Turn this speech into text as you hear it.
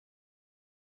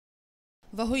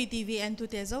Vaiphei TV and tu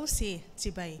te zo si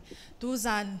chibai tu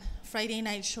zan Friday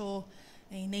night show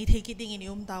nei thei ki ding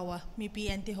in tawa mi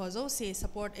PNT ho zo si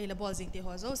support a ball jing te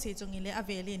ho zo si chung ile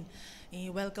avelin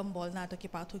welcome ball na to ki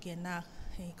pa thu gen na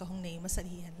ka hong nei masat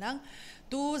hi han lang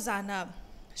tu zana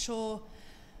show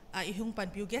a ihung pan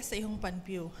piu guest ihung pan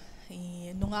piu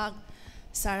nungak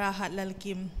Sarah Hatlal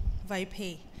Kim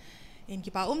Vaiphei in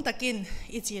ki pa takin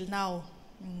ichil now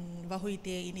Vaiphei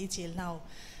te in ichil now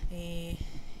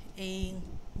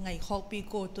ngày khóc pi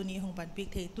cô tu ni hong pan pi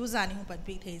thei tu zani hong pan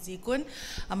pi thei ji kun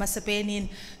ama sapenin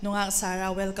nunga Sara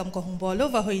welcome ko hong bolo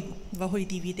Vaiphei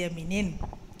TV te minin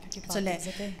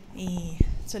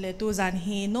chole tu zan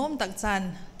hi nom tak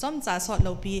chan chom cha sot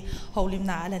lo pi holim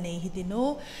na ala nei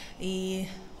hidinu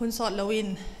hun sot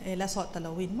lowin la sot ta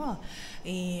lowin mo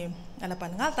ala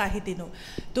pan nga ta hidinu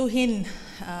tu hin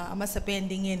ama sapen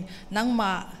dingin nang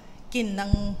ma kin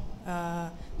nang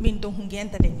mintung hunggen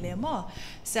tadeng le mo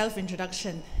self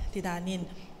introduction tidanin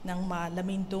nang ma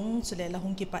lamintung sule la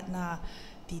hung kipat na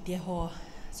ti te ho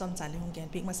som chale hunggen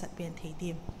pik masat pen thei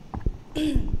dim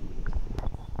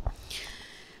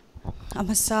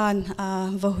amasan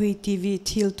Vaiphei TV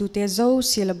thil tu te zo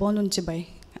silabonun chibai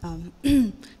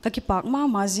kakipak ma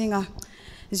mazinga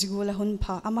zigula hun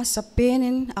pha ama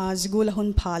sapenin zigula hun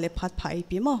pha le phat phai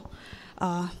pi mo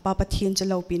papa thin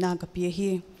chalo pina ka pi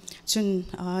hi chun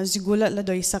zigula la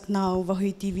doi saknaw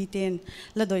Vaiphei TV ten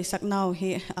la doi saknaw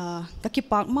he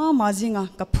kakipak ma mazinga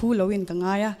ka phu lowin ka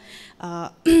ngaya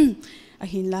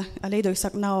ahin la alei doi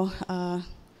saknaw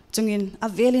chungin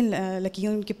avelin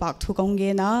lakiyon ki pak thu kong ge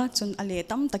na chun ale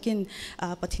tam takin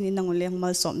pathinin nang leng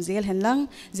mal som zel hen lang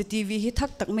je TV hi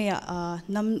thak tak me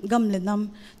nam gam le nam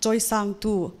choi sang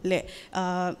tu le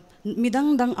midang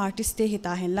dang artist te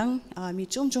hita hen lang mi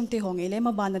chum chum te hong ele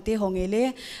ma ban te hong ele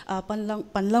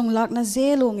panlang lak na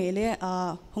zelo ngele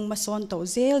hong ma son to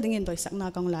zel dingin doi sakna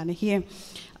kong la na hi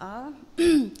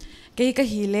ke ka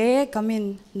hi le kamin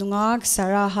nungak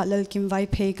Sarah Hatlal Kim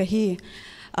Vaiphei ka hi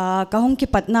kahong ki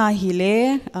patna hi le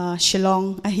Shillong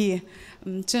a hi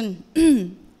chun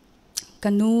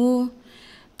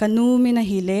kanu mina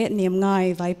hi le nem ngai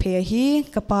Vaiphei hi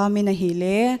kapa mina hi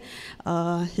le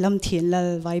lam thin lal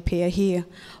Vaiphei hi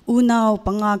unaw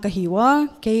panga ka hi wa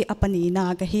ke apani na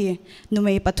ka hi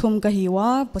numei pathum ka hi wa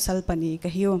pusal pani ka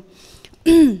hi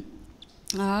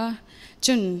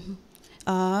chun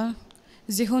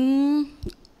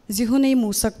zihun ei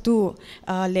musak tu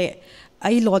le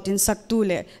ai lotin saktu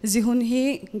le zihun hi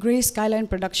Grace Skyline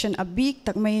Production a big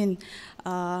takmain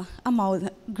amau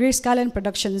Grace Skyline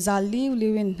Production zali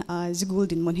liwin zigul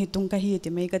din mon hitung ka hi ti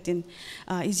mai katin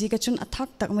izi ka chun athak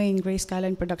takmain Grace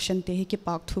Skyline Production te hi ki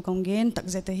pak thu kong gen tak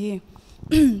zeta hi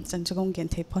chan chugong gen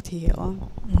the phothi he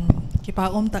ki pa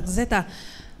tak zeta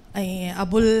ai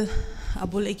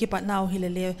abul ekipat naw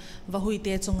hilele Vaiphei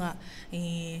te chunga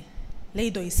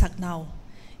leidoi saknaw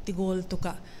tigol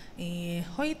tuka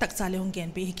hoi tak chale hong gen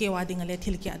pi ke wa ding ale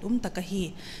thil ki adum takahi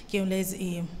ke le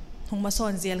hong ma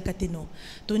son zel katino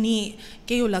tuni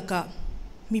ke ulaka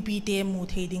mi pi te mu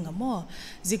thei ding amo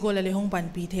zigol le hong pan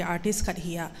pi the artist khat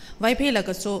hiya Vaiphei la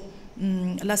ka so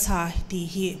la sa ti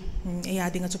hi ya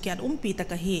ding chu kyat pi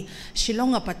takahi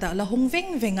Shillong apata la hong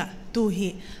venga tu hi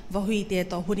Vaiphei te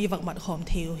to huri wak mat khom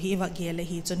theu hi wa ge le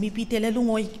hi chon mi pi te le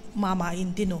lungoi mama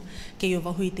in tinu ke yo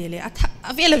Vaiphei te le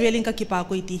avelin ka kipa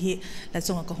ko ti hi la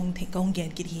chonga ka hong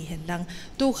gen ki hi hen lang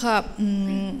tu kha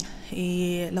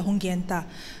la hong gen ta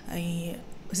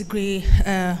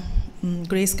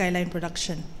Grace Skyline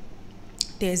Production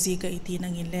tezi ka iti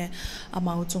nangin le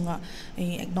amau chunga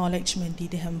acknowledgement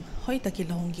di hem hoi takil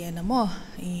hong gen mo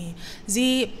zi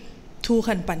thu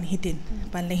khan pan hitin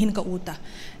pan le hin ka uta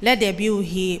la debut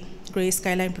hi Grace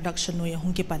Skyline Production no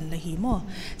hong ki pan la hi mo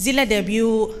zi la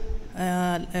debut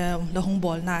la hong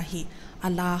bol na hi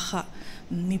ala kha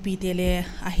mi pi tele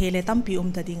a hele tampi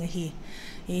ta ding hi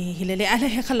hilele ala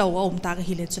he khalo ta ka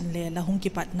hile chun le la hong ki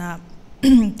pat na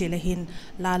telehin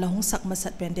la hong sak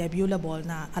masat pen debut la bol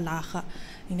na ala kha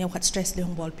ine khat stress le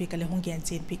hong bol pi ka le hong gen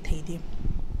chin pik thei di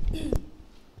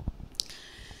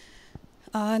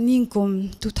ningkum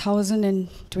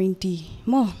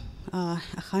 2020 mo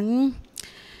akhan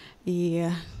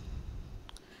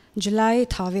July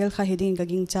thavel kha heding ka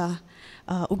gingcha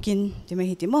ukin time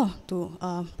hiti mo tu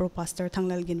pro pastor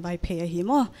thanglal gin Vaiphei hi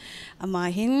mo ama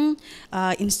hin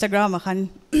Instagram akhan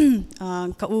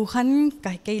ka u khan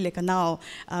ka ke le kanaw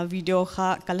video kha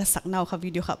kala saknaw kha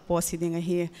video kha post hiding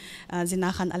hi jina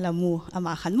khan alamu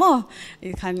ama khan mo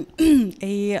khan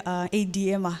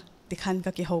ADM dikhan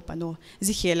ka ki ho pano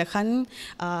ji khela khan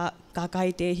ka kai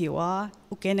te hi wa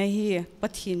ukena hi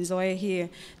pathin zoi hi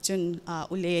chun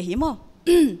ule hi mo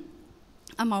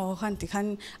amau khan ti khan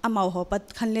amau ho pat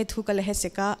khan le thu ka le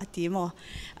heseka ati mo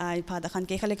ai phada khan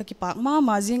ke khale ka ki pak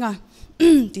ma zinga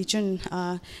ti chun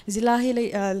zila hi le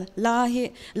la hi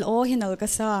lo hi nal ka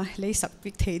sa le sak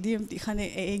pik thei dim ti khane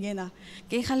ge na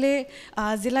ke khale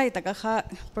zila ta ka kha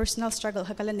personal struggle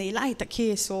ha kala nei lai ta khi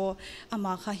so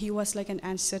ama kha he was like an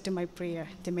answer to my prayer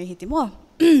te me hi ti mo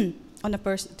on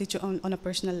a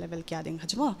personal level kya ding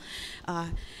hajmo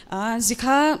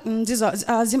zikha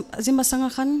zimasanga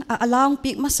khan alang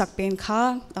pik masak pen kha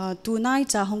tu nai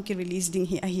cha hong ki release ding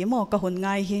hi a hi mo ka hon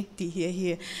ngai hi ti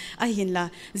hi a hin la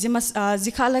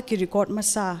zikha la ki record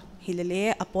masa hilele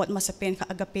apot masa pen kha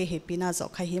agape happy na zo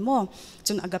kha hi mo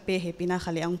chun agape happy na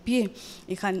khale ang pi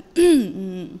I khan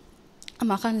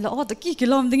ama khan lo to ki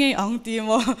kilom dingai ang ti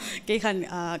mo ke khan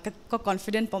ka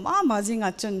confident pom ma zinga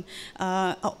chun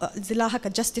zila ha ka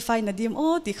justify na dim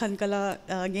ti khan kala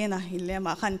ge na hile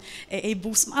ma khan e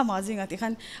boost ma zinga ti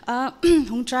khan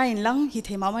hung try in lang hi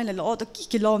thema mai la lo to ki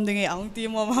kilom dingai ang ti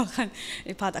mo ma khan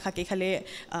e pha ta kha ke khale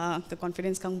ka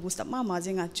confidence kang boost up ma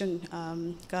zinga chun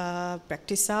ka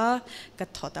practice ka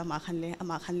thota ma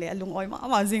khan le alung oi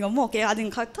ma zinga mo ke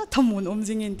ading kha thamun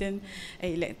jingin ten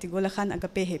e le ti gola khan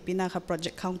agape happy na kha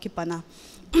project count ki pana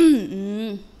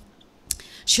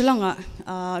shilonga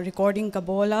recording ka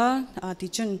bola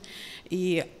tichun I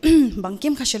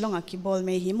bangkim kha shilonga ki bol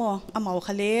me hi mo amau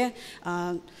khale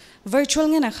virtual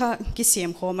nge na kha ki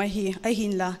sem kho ma hi I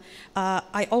hin la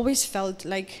I always felt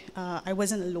like I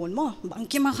wasn't alone mo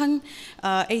bangkim khan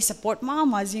a support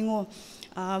ma zingo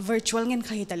virtual ngen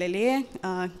kha hi talele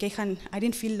ke khan I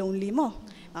didn't feel lonely mo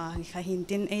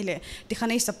hintin ele ti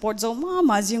khanai support zo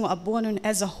ma jingo abonun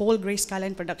as a whole Grace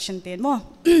Skyline production ten mo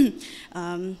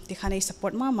ti khanai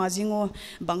support ma jingo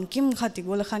bangkim khati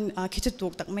gol khan khichu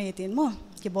tuk tak mai ten mo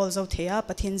ki bol zo theya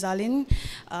pathin zalin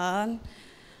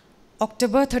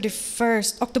October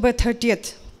 30th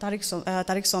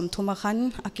tarik som thuma khan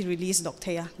aki release dok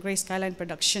theya Grace Skyline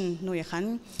production no ya khan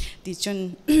ti chun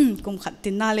kum khat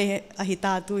tinale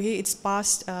ahita tu hi it's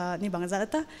past ni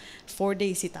bangzata 4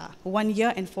 days ita 1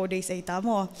 year and 4 days ita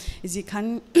mo ji khan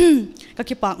ka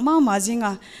ki pak ma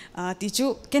jinga ti chu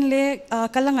ken le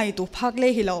kalangai tu phak le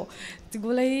hilo ti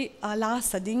golai la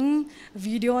sading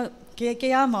video ke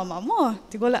ya mama mo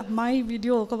ti gola my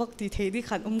video ka wakti thedi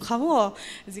khan khamo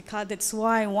zikha that's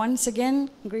why once again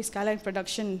Grace Skyline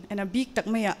production and a big tak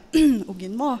maya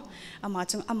ugin mo ama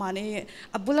chung ama ne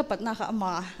abula patna kha ama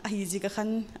ahi ji ka khan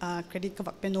credit ka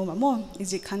bak pe no mo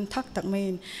ji khan thak tak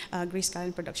main Grace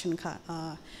Skyline production kha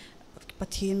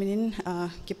pathin minin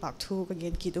ki pak thu ka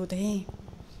gen ki do te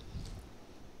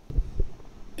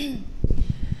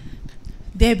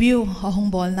debut ahong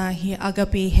bol na hi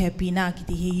agape happy na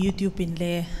kiti hi YouTube in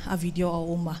le a video a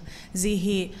uma zi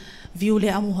hi view le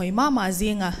amu hoi mama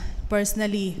zinga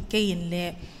personally kein le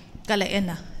kala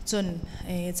ena chun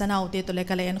chanau te to le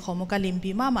kala en khomo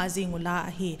kalimpi mama zingula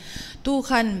hi tu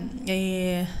khan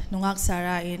nungak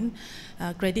sara in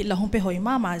credit la hong pe hoi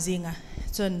mama zinga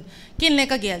chun kin le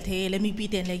ka gel the le mi pi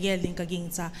ten le gel ding ka ging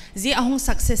cha zi ahong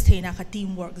success the na kha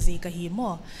teamwork zi ka hi mo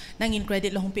nangin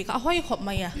credit la hong pe ka hoi khop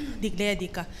maya digle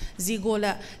dika zi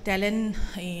gola talent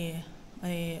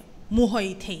mu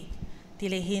hoi the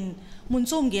tile hin mun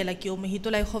chom gela kyo me hi to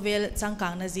lai khovel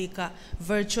changkang na zi ka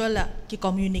virtual ki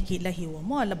communicate la hi wo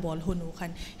mo la bol hunu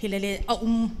khan hilele a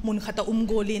mun khata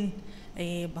golin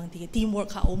bangti teamwork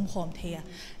kha khom theya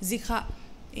zi kha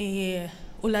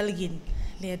ulalgin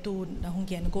le tu na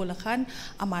hongkian go la khan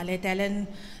amale talent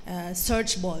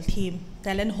search ball team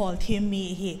talent hall team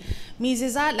mi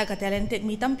ziza la ka talented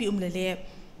mi tampi le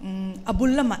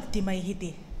abullama ti mai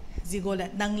hiti zigola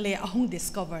nangle ahung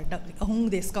discover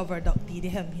dok ti de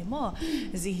hem hi mo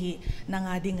zi hi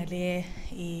nanga ding le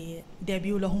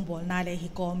debut lo hong bol na le hi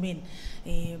komin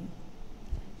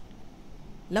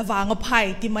lawang phai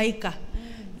ti mai ka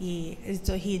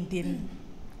cho hin tin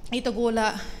ito gola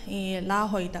la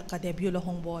hoi ta ka debut lo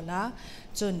hong bola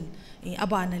chun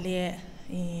abana le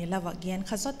lawak gen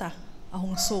khazota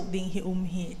ahong sok ding hi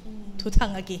hi thu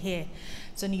thanga ki he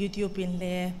chun YouTube in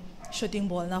le shooting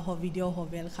ball na ho video ho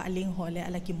vel kha ling ho le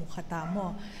ala ki mukhata mo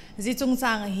ji chung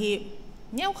chang hi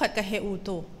nyau khat ka he u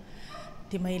to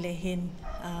ti mai le hin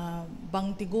bang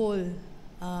ti gol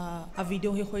a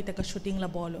video hi hoi ta ka shooting la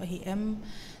ball hi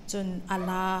chun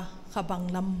ala kha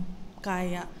banglam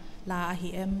kaya la hi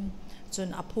chun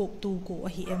aphok tu ko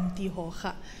hi ti ho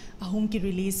kha ahung ki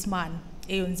release man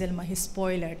eunzel ma hi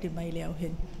spoiler ti mai leo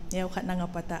hin neu khat nanga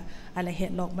pata ala he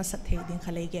lok ma sat thei ding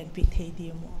khalai gen pi thei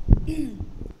di mo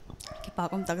ki pa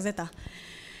kom tak zeta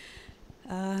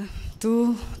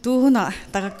tu na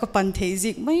ta ka pan thei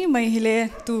zik mai hile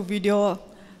tu video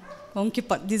hong ki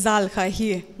pat dizal kha hi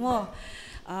mo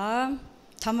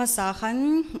ธรรมศาสตร์ขัน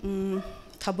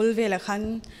ทับบุลเวลขัน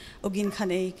อกินขัน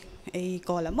ไอ้ก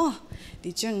อละมั้ง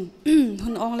ดิฉัน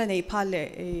หุ่นอ่องเลยในพาเลย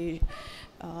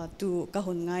ตูก็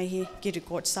หุ่นไงฮีกิริ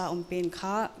กอดซาเป็นค่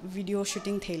าวิดีโอชูต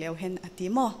ติ้งเทเลวเห็นอติ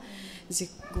มั้งจิ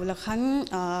กุละขัน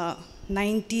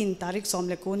19 ตาริกสอม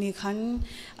เลกูนี่ขัน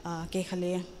เกขเล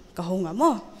ก็หงอ่ะ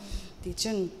มั้งดิ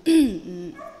ฉัน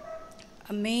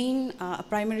main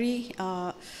primary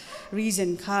reason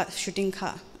ค่ะ shooting ค่ะ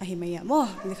อหิมายะมั้ง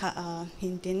นี่ค่ะหิ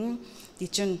นตินดิ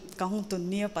ฉันก็หงตุน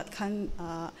เนี่ยปัดขัน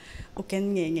โอเค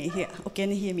เนี่ยเฮียโอเค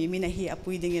นี่เฮียมีนะเฮียปุ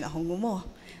ยดิ่งนะหงมั้ง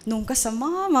นุ่งก็สม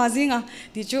ามาจริงอ่ะ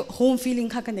ดิฉัน home feeling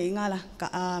ค่ะกันเองอ่ะล่ะ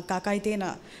กะไกเตน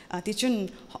ะดิฉัน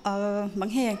บาง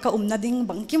แห่ก็นาดิ่ง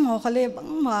บางกิมหัวเขาเลยบาง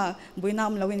มาบุยน้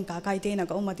ำเราเองกะไกเตนะ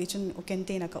ก็ดิฉันโอเคเ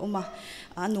ตนะก็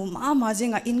นุ่มมาจริง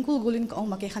อ่ะอินกูกุลินก็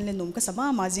มาแค่ขันเลยนุ่มก็สมา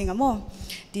มาจริงอ่ะมั้ง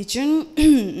ดิฉัน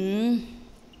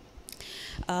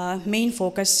main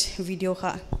focus video ค่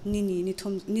ะนี่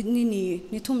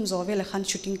ทุ่มจอเวลาขัน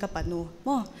shooting กับปะนู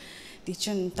มั้งดิ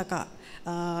ฉันตะกะ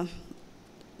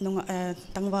นง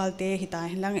ตั้งวัลเตหิตา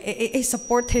เห็นลัง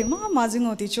support เทมาจริง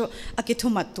อ่ะดิฉันอากิทุ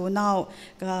มัดตัวนาว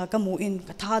ก็มูอิน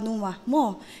ก็ท่านูมั้ง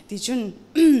ดิฉัน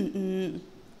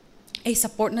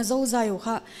support น่ะจะใจอยู่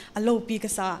ค่ะอโลปี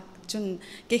ก็ซาจน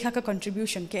เกี่ยกับ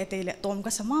contribution เกี่ยเตะตอม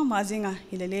ก็สมามาจริงอ่ะ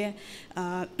ฮิเลเล่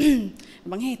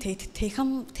บางแห่เทค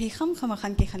ำขมาขั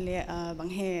นเกี่ยขันเล่บาง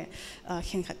แห่แ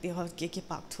ข่งขันเดียวเกี่ย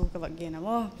ปากทูกับเกณฑ์นะ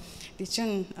ว่าดิฉัน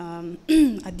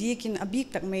อดีตกินอบิก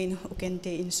ตักเมนอุกันเต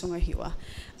อินสุงหิว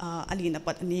อลีนับ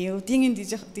ปัดนี้ทิ้งอินดิ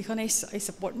ฉัน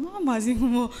support มาจริงมั้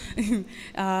ง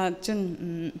จน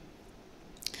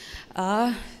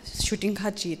shooting ค่ะ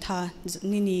จีท่า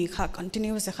นี่ค่ะ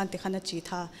continuous ขันเตขันจี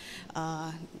ท่า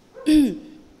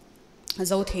เ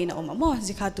จ้าเทนออกมามั้ง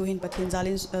จิขาตัวเห็นปะเทนจา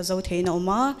ลินเจ้าเทนออก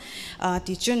มา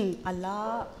ที่จุนอัลลา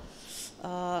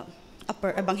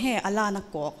บางแห่อัลลานัก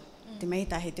กอกที่ไม่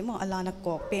ตายเหตุมั้งอัลลานักก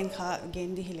อกเป็นค่ะเกณ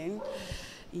ฑ์ที่เห็น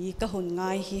อีก็หุ่นง่า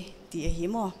ยฮีที่เหี้ย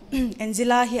มั้งเอ็นจิ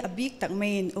ลาฮีอบิกตักไม่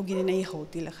อุกินในหัว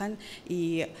ที่ละขันอี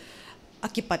อา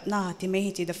กิปัตนาที่ไม่เ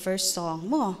ห็นที่ the first song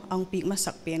มั้งอังปีกมา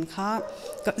สักเป็นค่ะ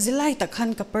ก็จิลาตักขัน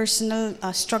กับ personal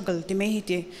struggle ที่ไม่เห็น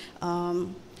ที่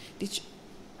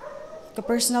ก็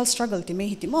personal struggle ที่ไม่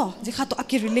เห็นมั้งจิข้าตัวอา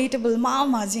กิ relatableม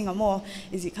าจริงอ่ะมั้ง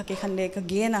จิข้าเกี่ยขันเล็กก็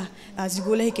เกณฑ์จิ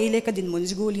กูเลยเกี่ยเล็กก็ดินมุน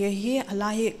จิกูเลยเฮียอะไร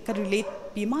ก็ relate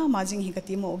ปีมาจริงเฮียก็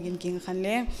ที่มั้งกินกินขันเ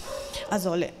ล็กอาจจะ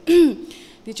เลย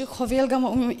ดิจูขวิลกาม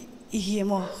เฮีย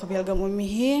มั้งขวิลกามมี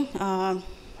เฮีย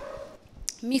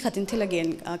มีขัดอินเทลเกน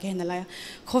แค่นั้นเลย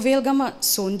ขวิลกาม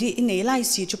ส่วนที่ในไลน์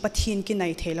สิจุปทินกินใน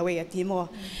เทลเวียที่มั้ง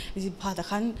จิพาตะ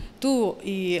ขันตู้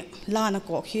ลานักก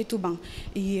อกฮีตู้บัง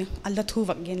อัลลัทู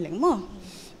วักเกนเหลงมั้ง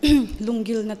ลุง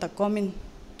กิลนัตะคอมิน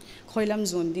คอยลำ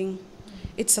จวนดิ้ง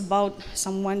it's about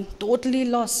someone totally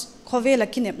lost ขวิล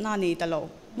กินเน็บนานี่ตลอด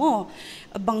มั้ง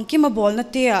บังกิมาบอลนัต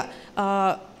เตีย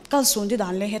กัลส่วนที่ด่า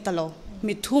นเลยเหตลอด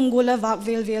มิทุ่มกูละวักเว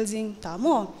ลจริงตา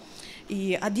มั้ง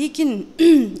อดีกิน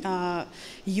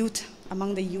youth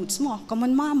among the youths มั้งก็มั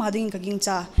นมาดิ่งก็กิน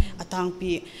จ้าต่าง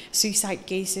ปี suicide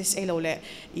casesเอโลเล่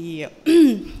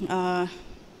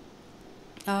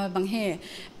บางแห่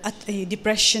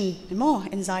depression มั้ง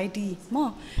anxiety มั้ง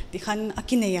ที่ขันอา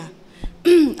กินเนี่ย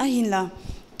หินละ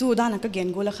ตัวด้านนักเรียน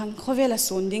กูละขันเขาเวลา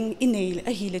ส่วนดิ่งอินเนล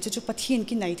หินเลยจุดปัทหิน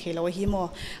กินในเทลว่าหิมั้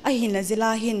งหินละเจล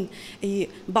าหิน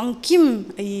บางคิม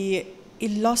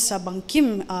loss บางคิม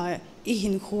หิ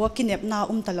นขัวกินเน็บนา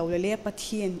ตลอดเลยปัท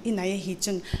หินอินไหนหิจ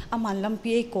นอามันลำ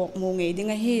ปีกอกมงเงดิ่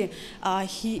งหิ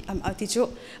ที่จุ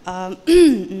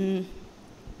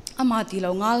อามาตีเรา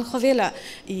งาเขาเวลา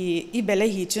เบล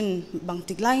หิจนบาง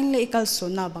ติกไลน์เลยกัลส่ว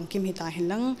นน่ะบางคิมหิตาเห็น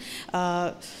ลัง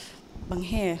บางแ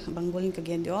ห่บางบริงก็เก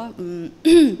ณฑ์เดียว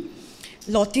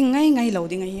โหลดดิ้งไงโหลด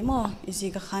ดิ้งไงหิมอ่ะสิ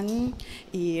ก็ขัน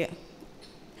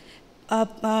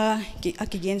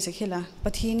กิเกนสักทีละปั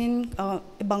ทหินิน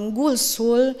บางกุล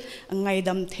สูลไงด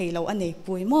ำเทเราอันนี้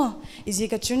ปุยมั้งสิ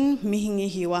ก็จุนมีหิง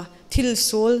หิวะทิล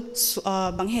สูล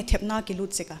บางแห่เทปหน้ากิลุ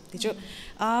ดสิกะที่จุ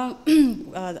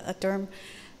a term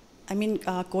I mean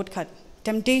quote cut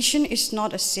temptation is not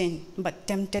a sin but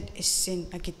tempted is sin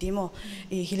akitimo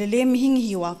hilele mi hing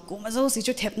hiwa ko mazo si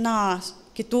chu thepna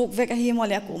kituk vek hi mo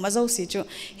le ko mazo si chu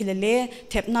hilele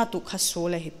thepna tu khaso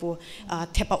le hi pu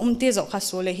thepa umte zo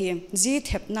khaso le hi ji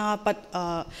thepna pat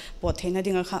po theina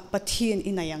dinga kha pathin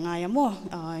inaya nga ya mo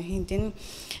hintin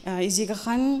izi ka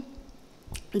khan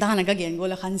dana ka gen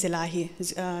gola khan zela hi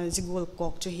zigol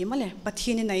kok chu hi male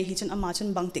pathini nai hi chun ama chun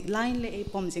bangtik line le e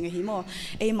pom jinga hi mo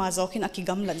e ma zokin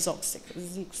akigam la zok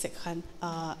sek khan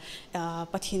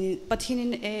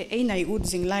pathini e nai ud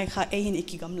jing lai kha e hin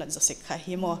ikigam la zok sek kha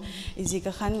hi mo izi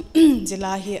ka khan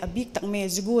zela hi abik tak me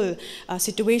zigul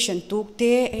situation tuk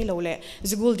te e lo le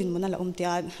zigul din mona la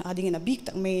umtia ading in abik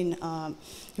tak me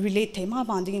relate thai ma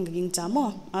banding ging chamo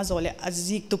azole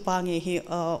azik tu pa nge hi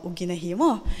ugina hi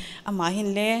mo ama hin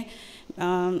le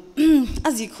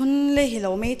azikhun le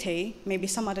hilo me thei maybe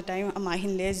some other time ama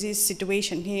hin le this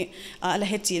situation hi ala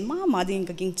he chin ma ding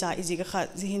ka ging cha izi ka kha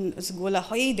hin gola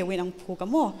hoi de wen ang phu ka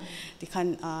mo ti khan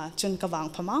chun ka wang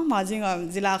phama ma jing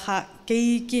zila kha ke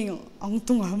king ang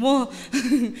tung mo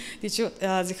ti chu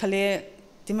zikhale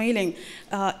ti mai leng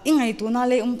ingai tu na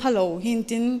le phalo hin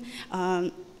tin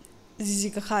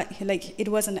like it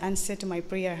was an answer to my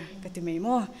prayer katimei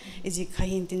mo izi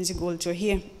khahin tin zigol cho hi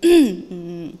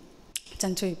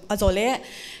chanchui azole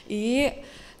I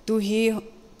tu hi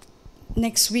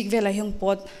next week vela hung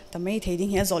pot tamai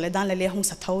thading hi azole dan le hung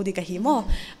sathau di ka hi mo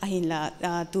ahin la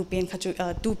tu pen khachu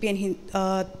tu pen hin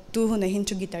tu huna hin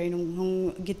chu guitar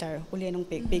nung guitar ule nung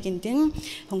pekin tin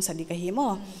hung sadi ka hi mo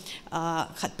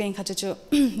khat pen khachu chu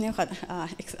ne khat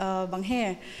bang he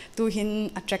tu hin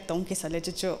attract tong ki sale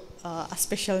chu a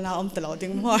special na talo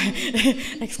ding mo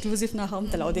exclusive na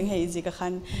talo ding he izi ka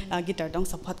khan guitar dong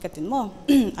support ka tin mo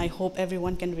I hope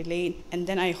everyone can relate and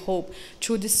then I hope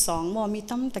through this song mo mi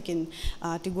tam takin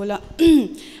tigula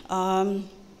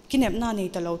kinep na nei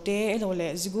talote elole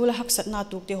zigula haksat na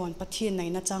tukte hon pathin nai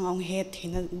na chang ong het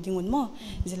hina dingun mo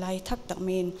zilai thak tak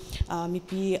men mi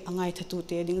pi angai thatu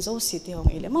te ding zo si te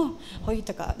hong ele mo hoi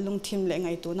taka lungthim le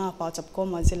ngai tu na pa chap ko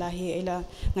ma zila hi ela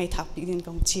ngai thak pi din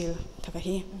kong chil thaka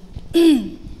hi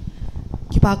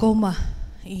kipa ko ma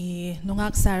I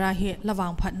nungak sara hi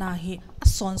lawang phat na hi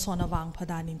son awang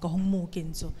phadanin ko hong mu kin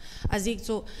chu azik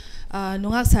chu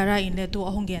nungak sara in le tu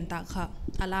ahong gen ta kha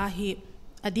ala hi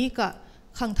adika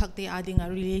khang thakte adinga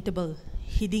relatable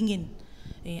hidingin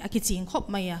akiching khop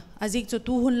maya azik chu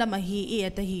tu hun lama hi e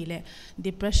ta hi le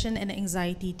depression and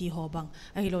anxiety ti hobang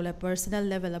ai lo le personal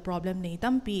level a problem nei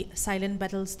tampi silent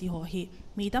battles ti ho hi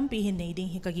mi tampi hin nei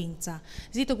ding hi ka ging cha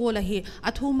ji to gola hi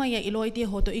athu maya iloi ti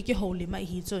ho to iki holi ma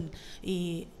hi chun I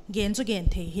gen chu gen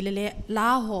the hi le la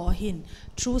ho hin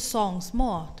true songs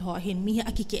mo ho hin mi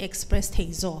akiki express thei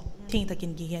zo thing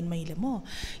takin gi gen mai le mo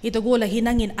ito gola hi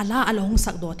nangin ala along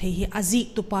sak do the hi azik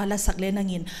tu pala sak le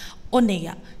nangin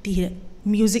oneya ti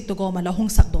music to go ma la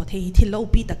hong sak do the hi thilo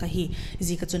pi ta ka hi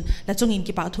ji ka chun la chung in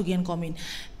ki pa thu gen komin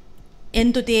en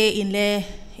to te in le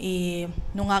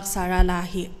nungak sara la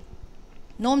hi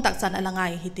nom tak chan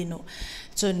alangai hitino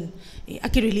chun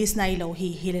aki release nai lo hi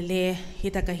hilele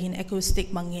hita ka hin acoustic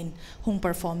mangin hung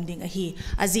perform ding a hi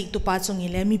azik tu pa chung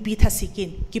ile mi pi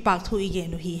thasikin ki pak thu ige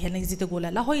no hi heleng jita gola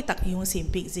la hoi tak yung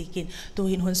simpik zikin tu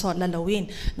hin hun sot la lowin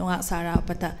nonga sara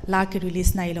pata la ki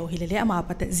release nai lo hilele ama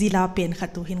pata zila pen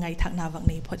khatu hin ngai thak na wang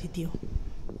nei photitiu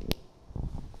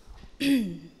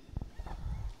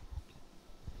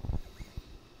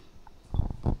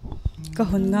ka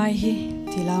hun ngai hi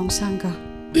tilang sangka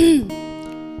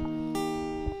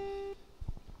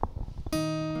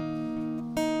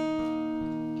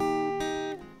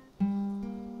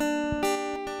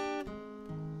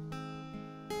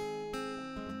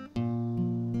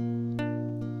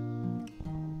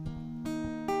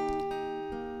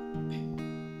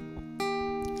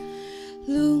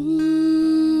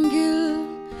Lunggil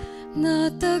na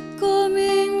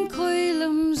takomin ko'y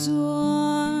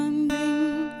lamzuan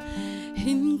ding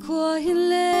hin kwa hin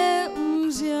le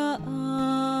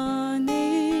ziani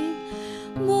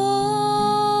monge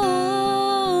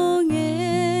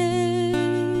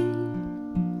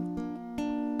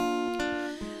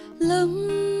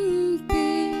lampi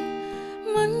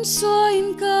man soin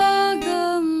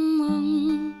kagamang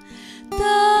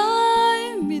tai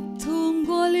mithung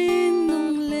golin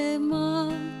nung lema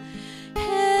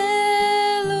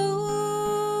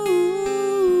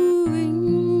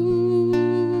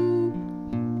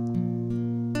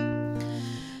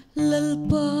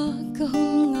lalpa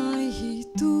kahungai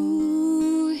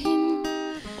hituhin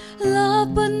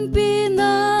lapan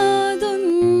pinadonin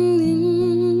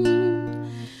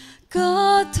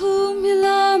kathum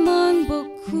hilaman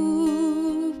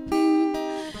bokhupin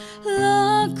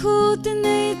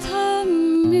lakutinay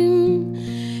thamin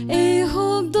e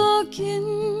hobdokin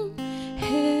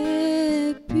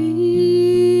hepin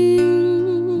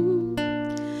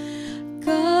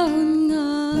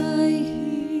kahungai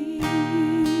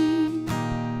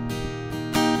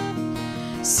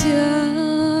sia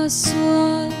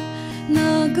swat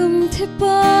nagam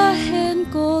thipa hen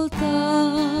kol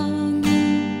tang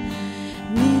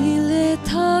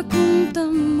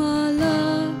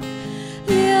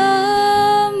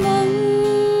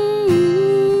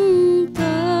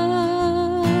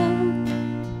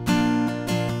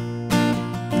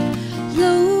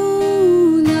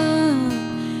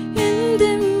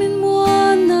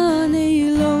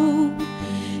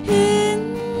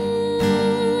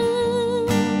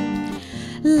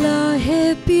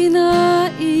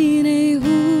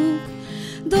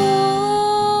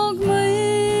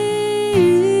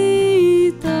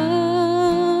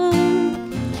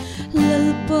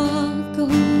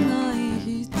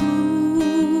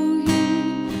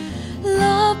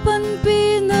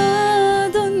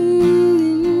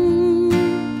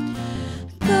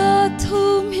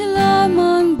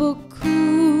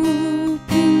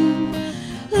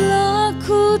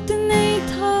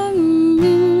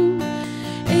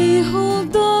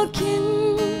dokin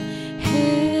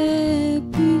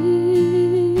happy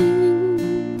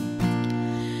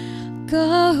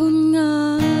kahun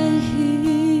ngai hi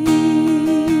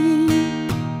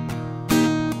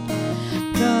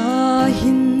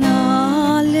kahin na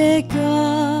le ka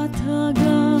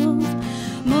thaga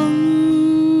mong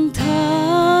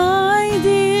thai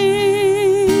di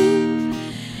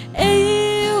ei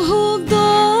huk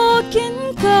dokin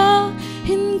ka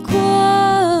hin kwa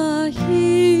hi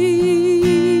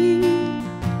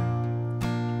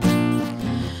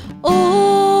o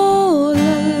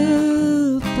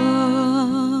lalpa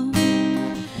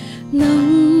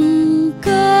nang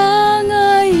ka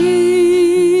ngai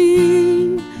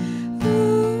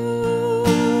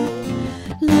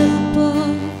lalpa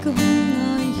ka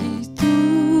ngai tu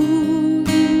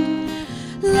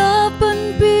lapan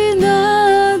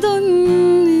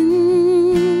pinadonin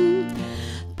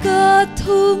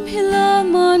kathum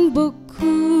hilaman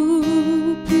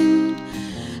bukupin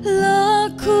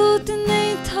lakut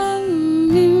nei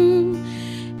thammin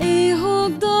e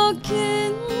hok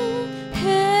dokin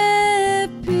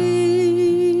happy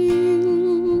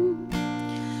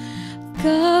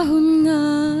kahun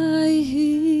ngai hi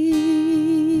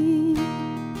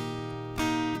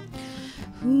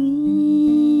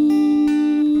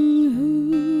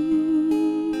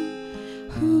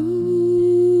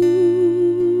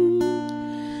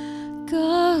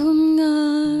kahun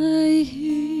ngai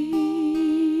hi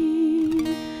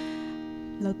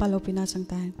lalpa lo pinasang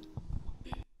tayo.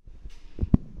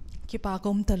 Kipa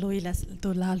kom taloi la to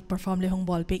lal perform le hong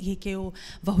ball pek hi keu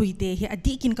vahui te hi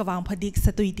adikin kawang phadik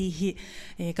satui ti hi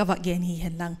kawak gen hi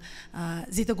hen lang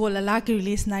zito gol la ki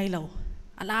release nai lo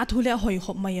ala thu le hoi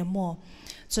khop mai mo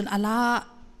chun ala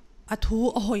athu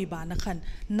hoi ba na khan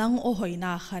nang o hoi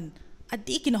na khan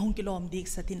adikin hong kilom dik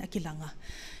satin akilanga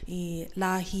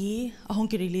la hi ahong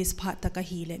ki release phat ta ka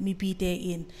hi le mi pi te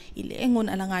in ile engon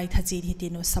alangai thaji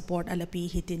hitino support ala pi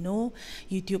hitino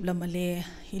YouTube lam ale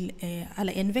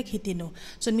ala envek hitino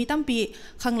chon mi tampi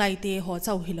khanglai te ho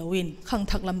chau hilowin khang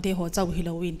thak lam te ho chau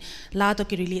hilowin la to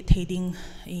ki release theding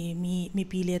mi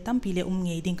pi le tampi le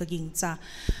ngei ding ka ging cha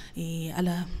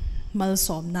ala mal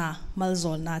som na mal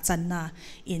zol na chan na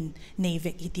in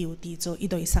nevek hitiu ti cho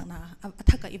idoi sak na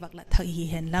athaka ibak la thak hi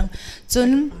hen lang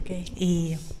chun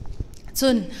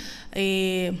chun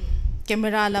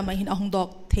camera la ma hin ahong dok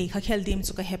thei kha khel dim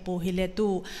chu ka hepo hile tu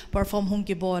perform hung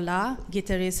ki bola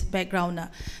guitarist background na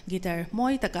guitar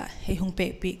moi taka he hung pe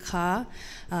pi kha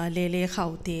le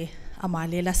khaute ama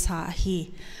le la sa hi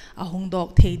ahong dok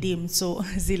thei dim chu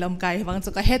zilam kai wang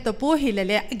chu ka het pu hi le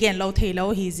again lo thei lo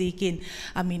hi zikin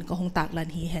amin ko hong tak lan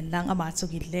hi hen lang ama chu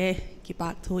gi le ki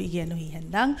pak thu igen hi hen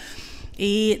lang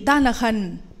dan la khan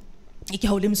iki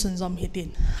holim sun zom hitin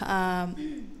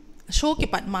show ki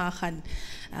pat ma khan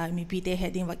mi pi te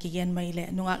heading wa ki gen mai le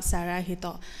nungak sara hi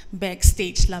to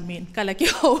backstage lamin kala ki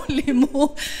holimu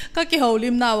ka ki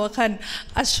holim na wa khan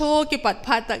a show ki pat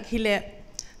phat tak hi le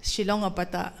shilong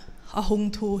apata ahung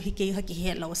thu hi ke ha ki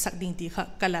he lo sak ding ti kha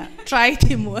kala try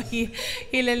ti mo hi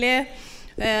le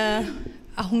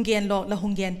ahung gen lo la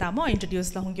hung gen ta mo introduce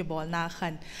la hung ki bol na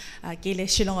khan ke le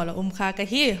shilong ala kha ka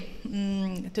hi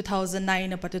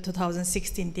 2009 pa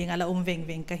 2016 ting ala veng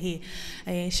veng ka hi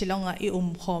shilong i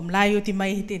khom la yu ti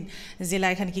mai hitin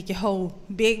zilai khan ki ho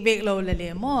big lo le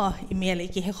mo email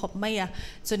ki he khop mai ya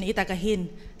chun ita ka hin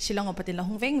shilong patin la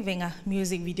hung veng venga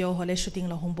music video hole shooting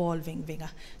la hung ball veng venga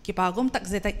ki pagom tak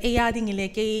zeta e ya ding le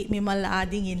ke mimal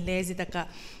ading in le zeta ka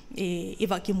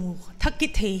iwa ki mu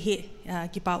thakit thei hi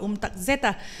ki pa tak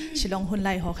zeta shilong hun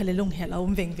lai ho khale lung hela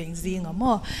veng veng zi nga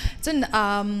mo chun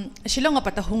shilong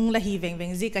pata hung la hi veng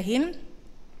veng zi ka hin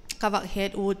kawak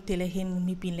head ud tile hin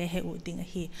mi pin le he ud ding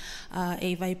hi e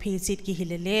Vaiphei sit ki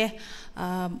hilele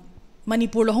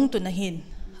Manipur lo hung tu na hin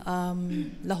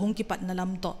lahong ki pat na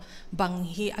lam to bang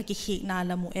hi aki hi na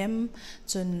lamu em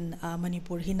chun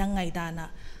Manipur hi nang ngai dana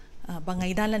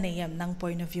bangai dala ne yam nang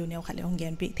point of view ne khale hong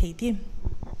gen pik thei tim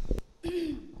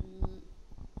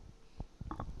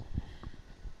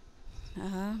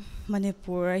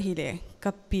Manipur hi le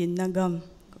kapin nagam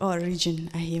origin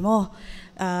ahi mo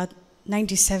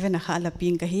 97 akha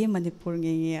alaping kahi Manipur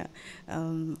nge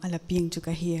alaping chu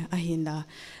kahi ahin la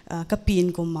kapin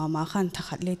ko mama khan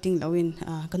thakhat leting lawin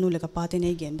kanule ka pate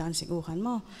nei gen dan siku khan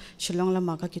mo shillong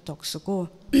lama ka ki tok suko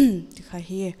tikha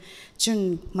hi chun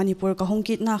Manipur ka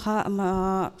hongkit na kha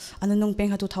ananung peng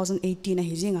ha 2018 na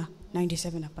hijinga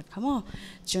 97 apat khamo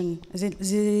chun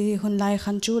ji hun lai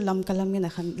khan chu lam kalam na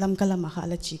khan lam kalam kha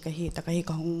ala chi kahi takahi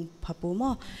ka hong phapu mo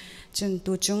chun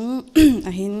tu chung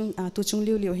ahin tu chung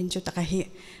liu liu hin chu takahi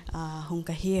hong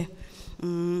kahi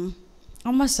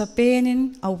ama sa penin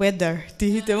a weather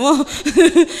ti mo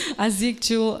azik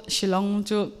chu shillong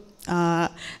chu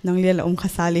nang lela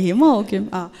khasali hi mo kim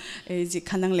ji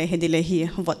khanang le hedile hi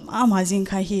vot ma jing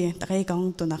kha hi takai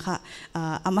kang tu na kha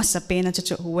ama sa pena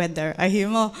chu weather a hi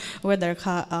mo weather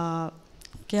kha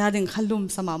kaya ding khalum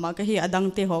sama ma ka hi adang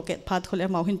te hoket phat khole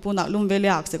ma hin puna lum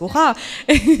veliak se ko kha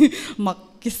mak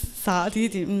kisa ti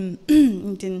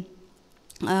tin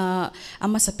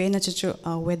ama sa pena chu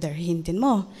weather hintin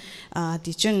mo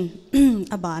ti chun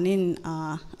abanin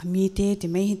ami te ti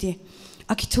mai hi ti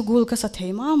akithugul ka sa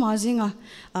thema ma jinga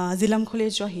zilam khole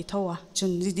cho hi thowa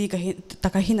chun jidi ka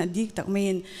takahin adik tak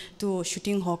main tu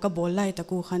shooting ho ka bol lai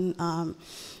taku khan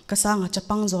kasanga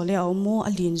chapang zole au mo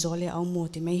alin zole au mo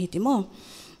ti mai hi ti mo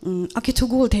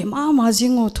akithugul thema ma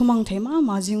jingo thumang thema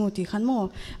ma jingo ti khan mo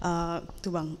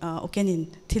tubang okenin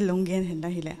thilonggen hen la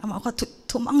hile ama kha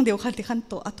thumang deu kha ti khan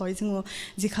to atoi jingo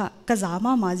jikha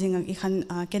kazama ma jinga i khan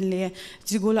kenle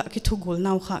jigula akithugul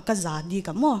naw kha kaza di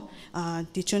ka mo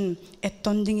ti chun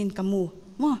eton dingin kamu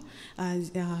mo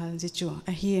jichu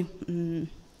a hi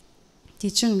ti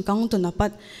chun kang to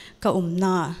napat ka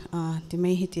umna ti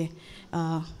mai hi ti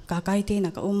ka kai te na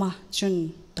ka uma chun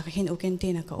takhin oken te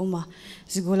na ka uma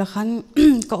zigula khan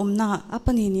ka umna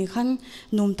apani ni khan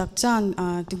num tak chan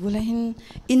tigula hin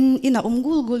ina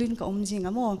umgul gulin ka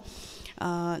umjinga mo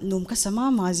num ka sama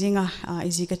ma jinga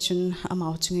izi ka chun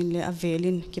amau chungin le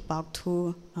avelin ki pak thu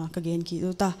ka gen ki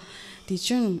uta ti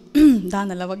chun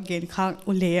dana lawak gen kha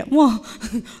ule mo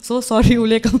so sorry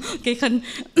ule ka ke khan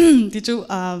ti chu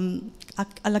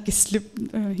ala ki slip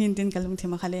hintin kalung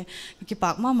thema khale ki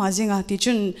pak ma jinga ti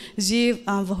chun ji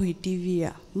Vaiphei TV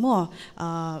mo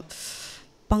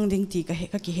pangding ti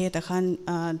ka ki he ta khan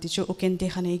ti chu oken te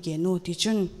khanai ge no ti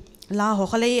chun la ho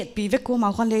khale pi ve ko ma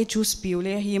khale choose pi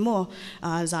ule hi mo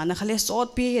zana khale sot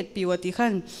pi pi wati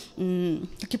khan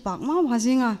ki pak ma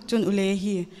jinga chun ule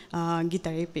hi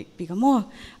guitar pek pi ka mo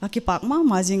ki pak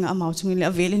ma jinga amau chungin le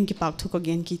avelin ki pak thu ko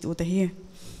gen ki tu ta hi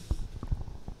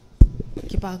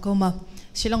ki pa ko ma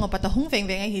silong pata hung veng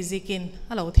veng hi zikin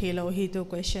alo thelo hi to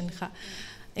question kha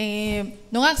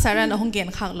nongak saran hong gen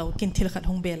khak lo kin thil khat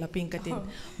hong bela ping katin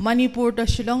manipur to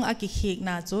shillong aki hik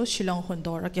na chu shillong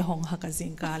hondor aki hong ha ka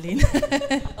jing kalin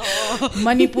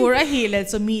manipur a hi le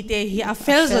chu mi te hi a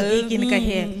fel zo ti kin ka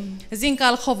he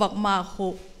jingkal khowak ma khu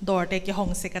dor te ki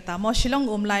hong se kata mo shillong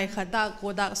lai khada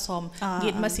koda som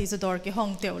git ma si zo dor ki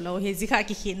hong teu lo he jikha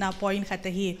ki hi na point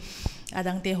khata hi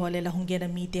adang te hole la hong gena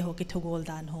mi te ho ki thugol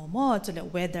dan ho mo chule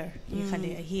weather hi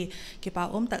khale hi ki pa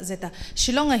ta zeta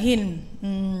shillong a hin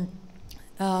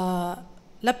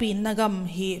lapin nagam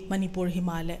hi manipur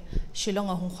himale shillong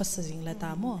a hong khossa jing la ta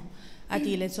mo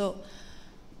ati le cho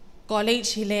college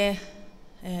hile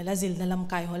la zil na lam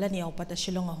kai hola ni au pata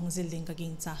shillong a hong zil ding ka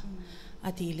ging cha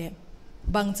ati le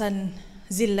bangchan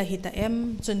zil la hita em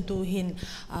chuntu hin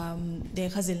de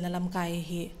khazil na lam kai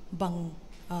hi bang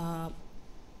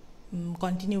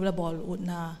continue la ball ut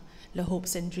na la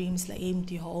hopes and dreams la aim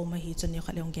ti ho ma hi chon yo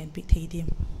khalong gen pi thei dim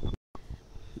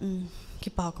ki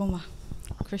pa ko ma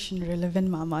question relevant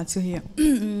ma chu hi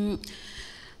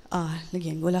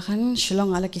lagen gola khan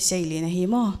shillong ala ki sei le na hi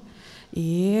mo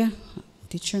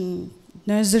ti chun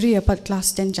nursery apat class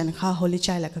 10 chan kha holy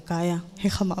child ka kaya he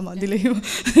khama ma dile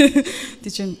ti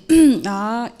chun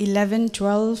 11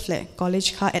 12 le college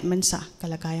kha admin sa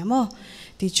kala kaya mo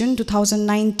ti chun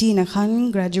 2019 na khan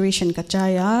graduation ka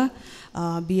chaya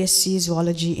BSc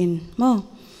zoology in mo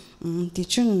ti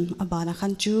chun abana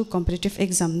khan chu competitive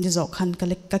exam ni zo khan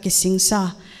ka kising sa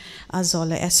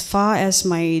azole as far as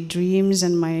my dreams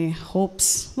and my hopes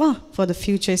for the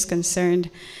future is concerned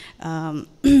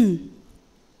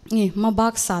ni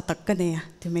mabak sa tak ka ne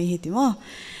ti mai hi ti mo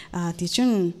ti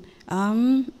chun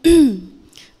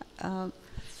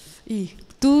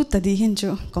tu tadi hin chu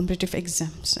competitive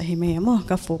exams hi me mo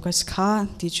ka focus kha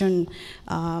ti chun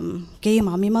ke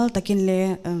mami mal takin le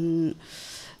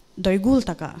doigul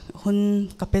taka hun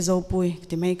kapezo pui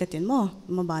ti mai ka tin mo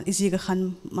maban isi ka khan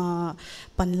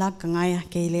panlak ka ngaya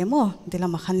ke le mo dila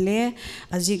ma khan le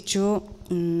ajik chu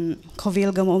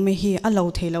khovel gam o me hi alo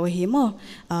thelo hi mo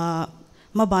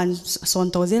maban son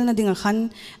to zel na dinga khan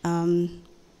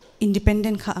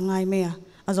independent kha angai me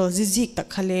azol zizik tak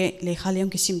khale le khaliam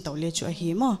kisim to le chu a hi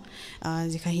mo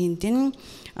ji kha hin tin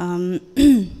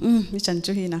mi chan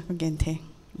chu hi na ka gen the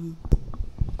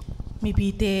mi bi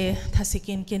te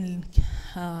thasikin kin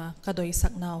kadoi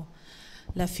saknaw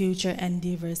la future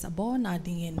endeavors abon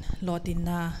adingin lotin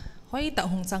na hoi ta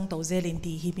hong chang to zelin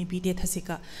ti hi mi bi te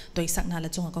thasika toi sakna la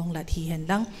chunga ka hong la thi hen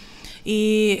lang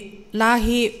la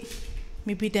hi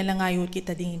mi bi te la ngayut ki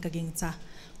ta ding ka ging cha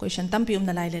question tampi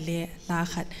na lai le la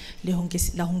khat le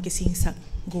hong ki sing sak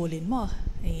golin mo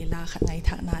la khat ngai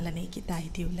thak na la nei ki dai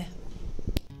tiu le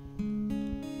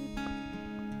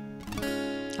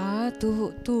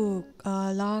tu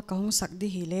la kahong sak di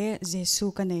hile Jesu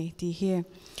ka nei ti hi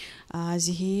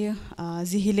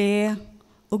zihi le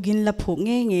ugin la phu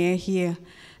nge hi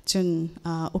chun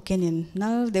ukenin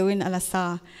nal dewin alasa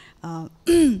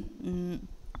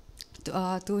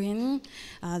tu hin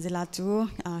zila tu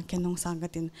kenong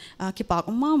sangatin ki pak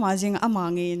ma jing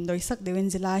amangin doisak dewin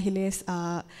zila hiles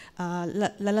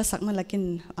lala sakna lakin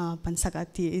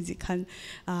pansakati ji khan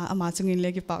ama chungin le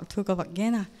ki pak thu ka bak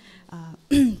gena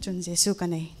chun Jesu ka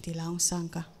nei tilang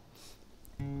sangka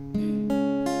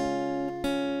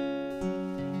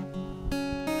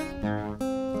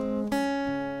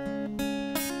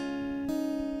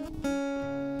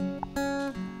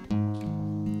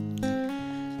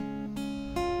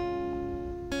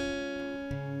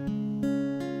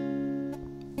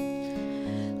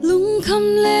kham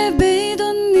le be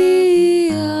don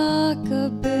ni ka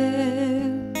be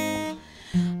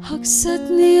hak sat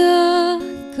ni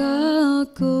ka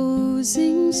ko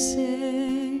jing se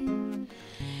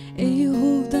e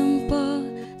hu dam pa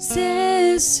se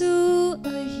su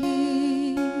a hi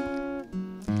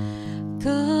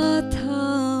ka tha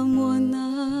mo na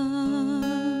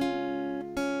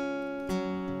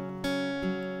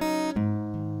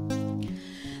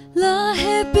la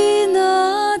happy na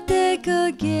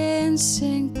again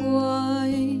sing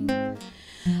boy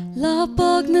la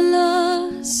pag na la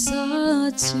sa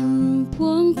chim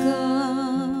puang ka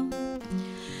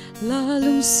la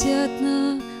lung siat na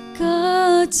ka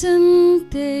chan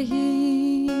te hi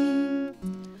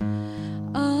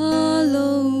alo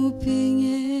ping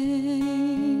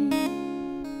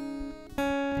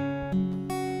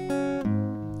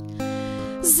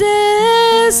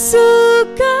Jesu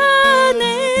ka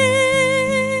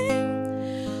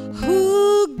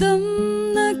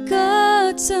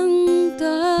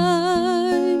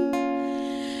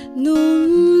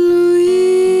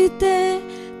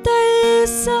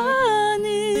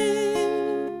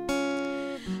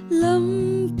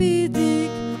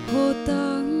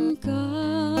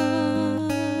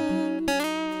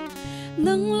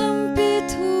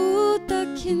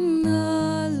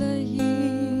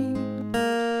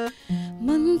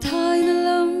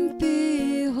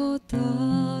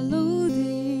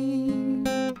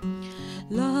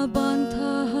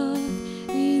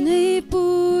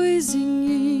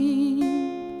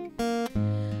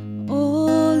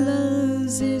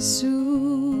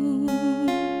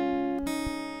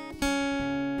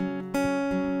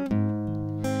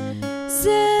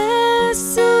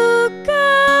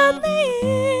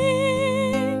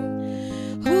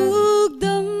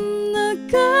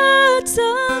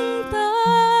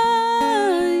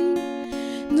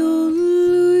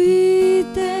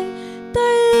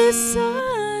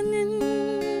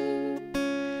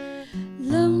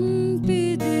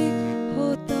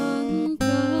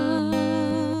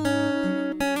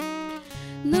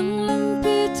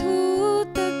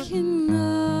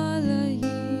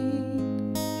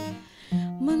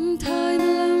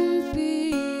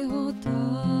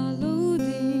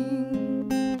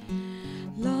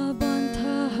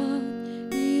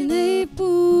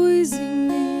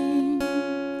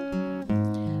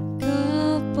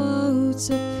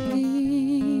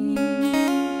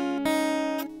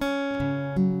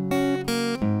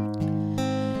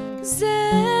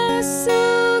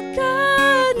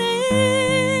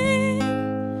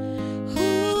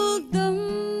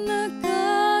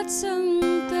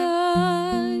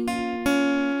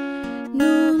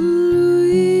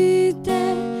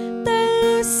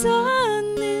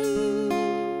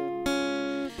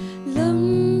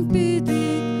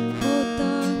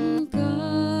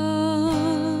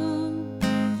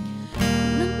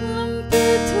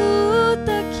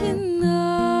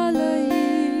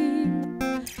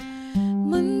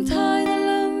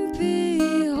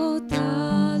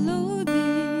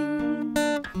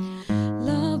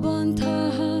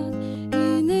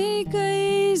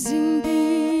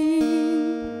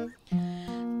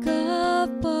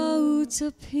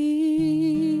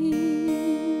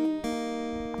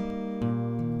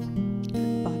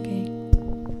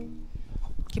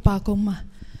kong ma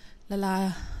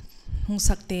lala hung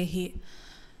sakte hi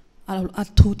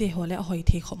athu te hole hoi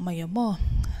the khop mai mo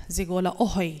zigola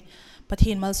ohoi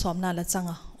pathin mal somna la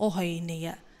changa ohoi ne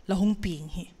ya la hung ping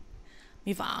hi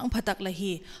mi wang phatak la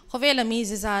hi khowela mi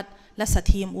zat la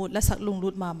sathim ut la sak lung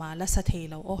lut mama la sathei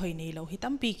lo ohoi nei lo hi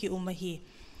tampi ki umma hi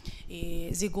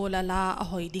zigola la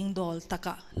ahoi ding dol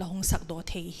taka la hung sak do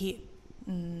thei hi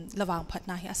lawang phat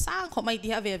na hi asang kho mai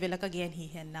dia ve la ka gen hi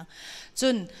hen lang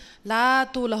chun la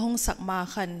tu la hung sak ma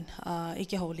khan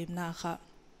ike holim na kha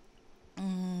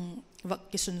vak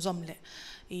kisun zom le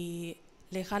I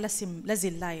le khala sim la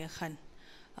zil lai khan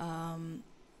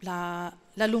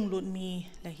la lung lut mi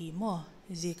la hi mo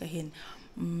zi ka hin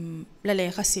la le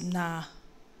kha sim na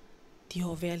ti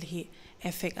hovel hi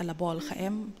effect ala bol kha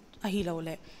em a hi lo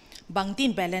le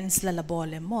bangtin balance la bol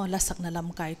em mo la sak na lam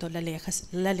kai to la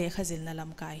le kha zil na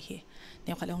lam kai hi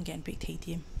ne khala ong gen pik thei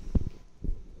tim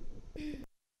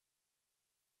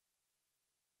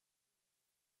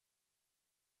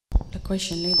The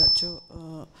question le do chu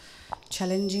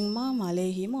challenging ma le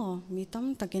hi mo mi tam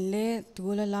takin le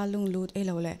tugula la lung lut e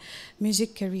lo le music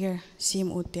career sim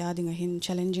ut tia ding hin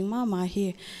challenging ma hi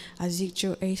azik chu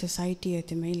a society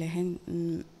at me le hen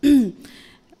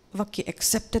vaki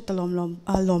accepted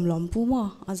lom lom pu mo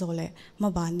azole ma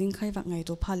banding khai wa ngai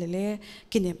to phale le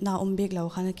kinep na umbek lo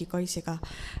khana ki koi se ka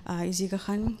izi ka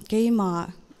khan ke ma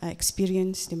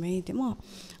experience de me de mo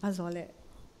azole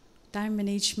time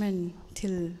management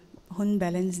till hun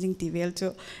balance ding ti vel chu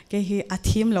ke hi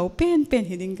athim lo pen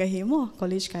hi ding ka hi mo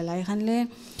college ka lai khan le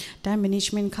time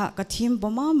management kha ka thim bo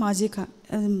ma ji kha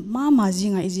ma ji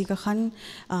nga izi ka khan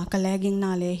ka lagging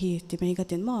na le hi ti me ka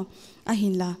ten mo a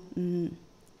hin la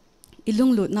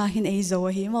ilung lut na hin ei zo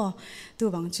hi mo tu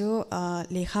bang chu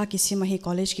lekha kisima hi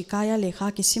college ki kaya lekha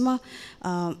kisima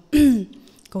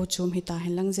ko chum hi ta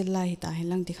hen lang zilla hi ta hen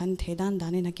lang ti khan thedan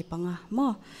dane na ki panga mo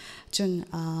chun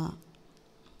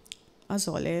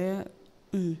azole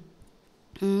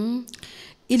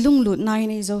ilung lut na hi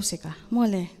nei zo se ka mo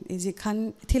le izi khan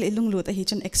thil ilung lut a hi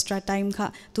chun extra time kha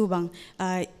tu bang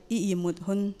I mut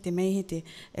hun ti mai hi ti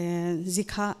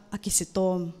zikha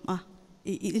akisitom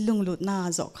ilung lut na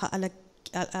zo kha ala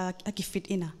ki fit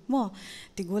ina mo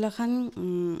tigula khan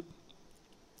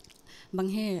bang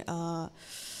he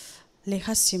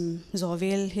lekha sim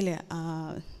zovel hile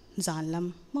zanlam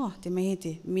mo ti mai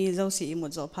ti mi zo si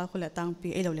imut zo pha khula tang pi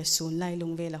elo le sun lai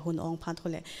lung ve la hun ong phat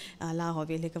khole la ho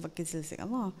ve le ka vakil se ka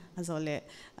mo azole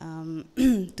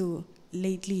tu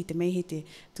lately ti mai ti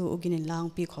tu ogin lang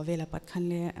pi khove la pat khan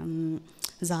le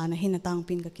zana hin tang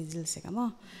pin ka kizil se ka mo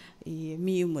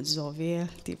mi umut zo ve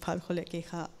ti phal khole ke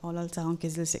kha olal chang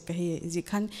kizil se ka hi ji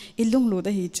khan ilung lu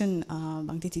da hi chun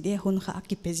bang ti de hun kha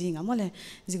ki peji nga mo le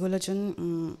jigola chun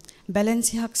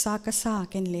balance hak sa ka sa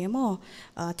ken le mo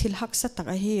thil hak sa tak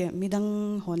a hi midang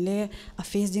hon le a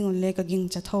face ding on le ka ging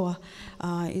cha thowa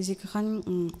ji khan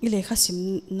ile kha sim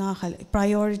na khal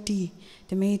priority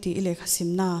te me ti ile kha sim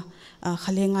na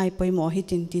khale ngai poi mo hi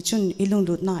tin ti chun ilung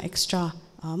lu na extra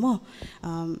mo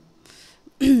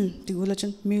tigula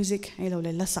chun music ai lo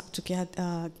le la sak chu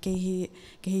ke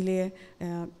hi le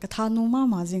katha nu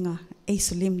ma jinga ei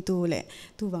sulim tu le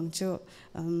tu bang chu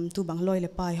tu bang loi le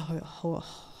pai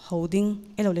holding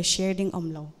ai lo le sharing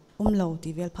omlo ti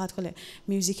vel phat khole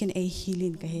music in ei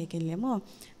healing ka he ken le mo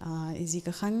izi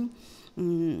ka khan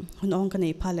hun ong ka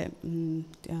nei phale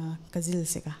kazil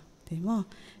se ka te mo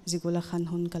zigula khan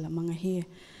hun kala manga hi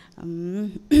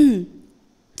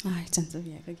ai chan chu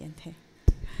ya ka gen the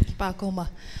pa ko ma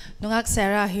nungak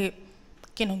Sarah hi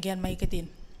kinongyan mai katin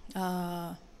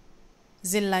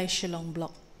zillai shillong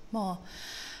block mo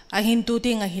a hin tu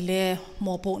ting a hile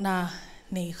mo po na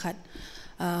nei khat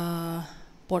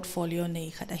portfolio nei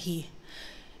khat a hi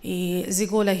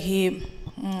zigola hi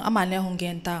amane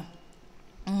honggen ta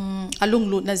alung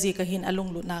lut na zi ka hin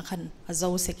alung lut na khan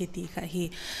azau sekiti kha hi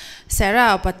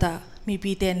Sarah pata mi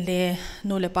pi ten le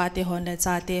no le pate hon le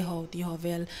chate ho ti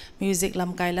hovel music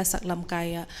lam kai la sak lam kai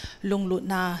lung lut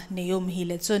na neyum hi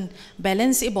le chun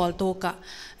balance I bol to ka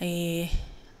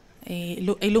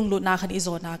lung lut na khan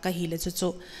izona ka hi le chu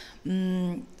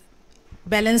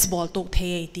balance bol tok the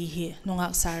ti hi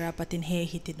nungak Sara patin he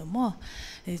hi ti no mo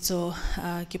so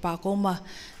ki pa ko ma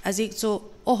azik chu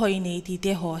o hoi nei ti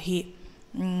te ho hi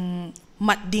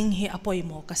mat ding hi apoi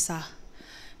mo kasa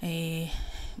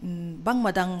bang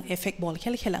madang effect ball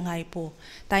khel ngai po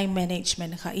time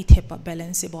management kha I thepa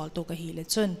balance ball to ka hi le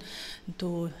chun to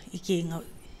iking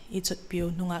I chut piu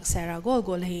nungak Sara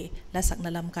gol hi la sak na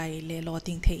lam kai le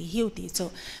loting the hiu ti cho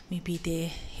mi pi te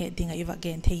he dinga iwa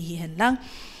gen the hi hen lang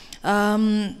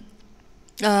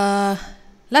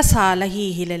la sa la hi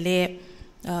le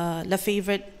la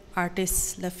favorite artist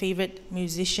la favorite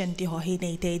musician ti ho hi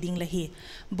nei te ding la hi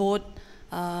both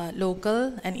local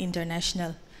and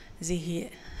international zi hi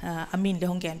amin le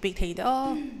hong gen pik thei do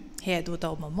he du to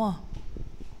mo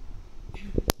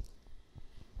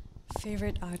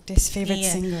favorite artist favorite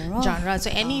singer genre so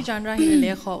any genre hi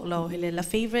le kho lo hi le la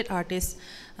favorite artist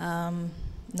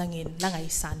nangin langai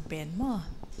san pen mo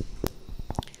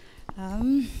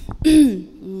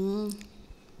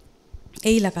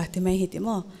ei laka te mai hiti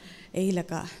mo ei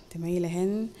laka te mai le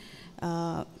hen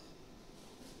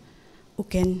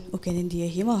uken india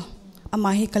hi mo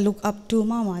amahi ka look up to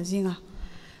ma zinga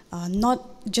not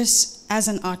just as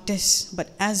an artist but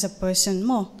as a person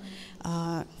mo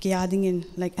kiading in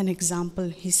like an example,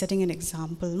 he's setting an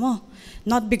example mo,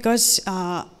 not because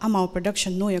our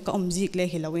production no ya ka umzik le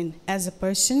hilawin as a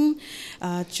person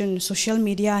chun social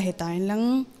media hetain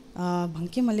lang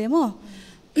bangki male mo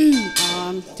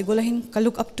tigulahin ka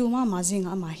look up to ma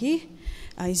zinga amahi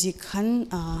izik khan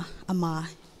ama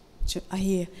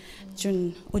ahi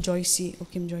chun ujoisi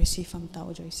ukim joisi famta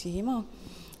ujoisi mo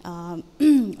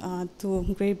to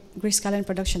Grace Callen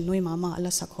production noi mama ala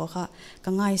sakho kha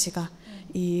kangai sika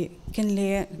I ken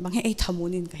le banghe ai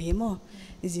thamunin ka hemo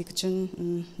izik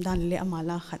chun dan le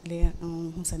amala khat le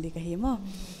sandi ka hemo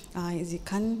izik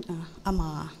khan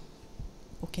ama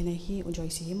okene hi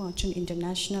ujoisi hemo chun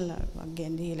international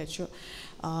again hi le chu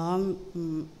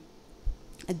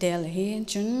Adele hi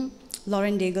chun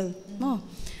Lauren Daigle mo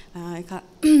ka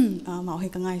ma hi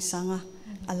kangai sanga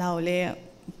alaw le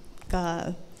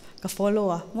ka follow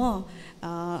mo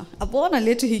abo na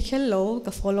le tu hi hello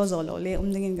ka follow zolo le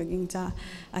umdingin ka ging cha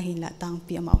ahin la tang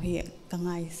pi amau hi ka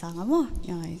ngai sanga mo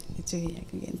ngai chu hi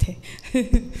ka gen the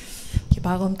ki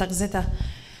bagom tak zeta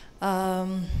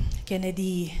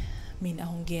Kennedy min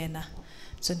ahong gena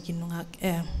chon kinunga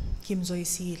Kim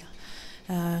Joyce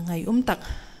ngai tak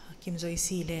Kim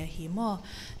Joyce le hi mo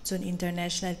chun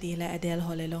international ti la Adele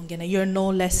hole long gena you're no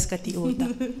less ka ti uta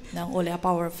nang ole a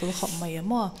powerful khom mai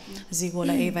mo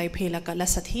zigola e Vaiphei la ka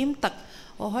lasat him tak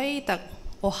o hoi tak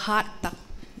o hat tak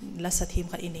lasat him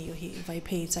ka ini yo hi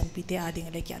Vaiphei chan pite ading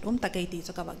le kya takai ti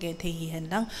cho ka ba ge the hi hen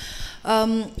lang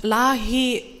la hi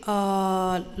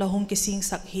lahum ke sing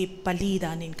sak hi pali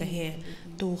danin ka he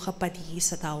tu khapati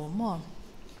sa taw mo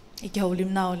ikaulim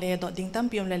nau le do ding tam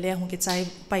piom le le hong ki chai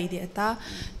pai de ta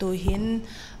to hin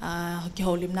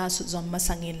ikaulim na su zom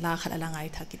masangin la khala langai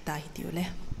tha ki ta hi ti le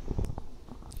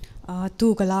tu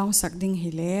kalang sak ding hi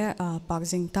le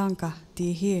pakjing tang ka ti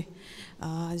hi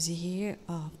ji hi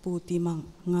pu ti mang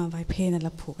nga Vaiphei na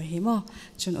la phu ka hi mo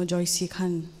chun o Joyce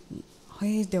khan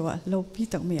hoi dewa lo pi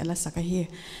tak me ala sak hi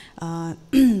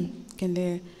ken le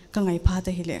ka ngai pha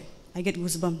ta hi le I get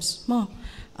goosebumps mo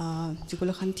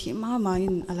chikulo khan thi ma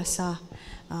in alasa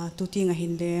tu ti nga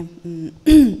hin le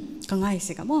ka ngai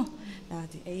se ka mo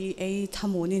ai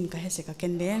thamonin ka he se ka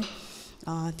ken le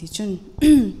ti chun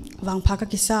wang pha ka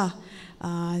kisa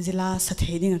zila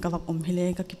sathei ding ka wak hile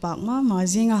ka kipak ma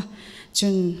zinga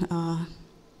chun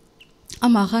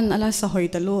ama khan ala sa hoi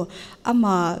talu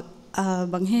ama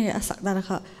banghe asak dara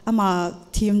kha ama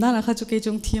thim dana kha chuke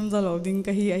chung thim da lo ding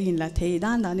ka hi a hin la thei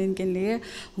dan danin ken le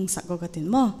hong sak ko katin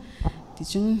mo ti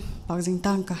chun pakjing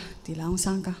tang ka ti lang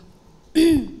sang ka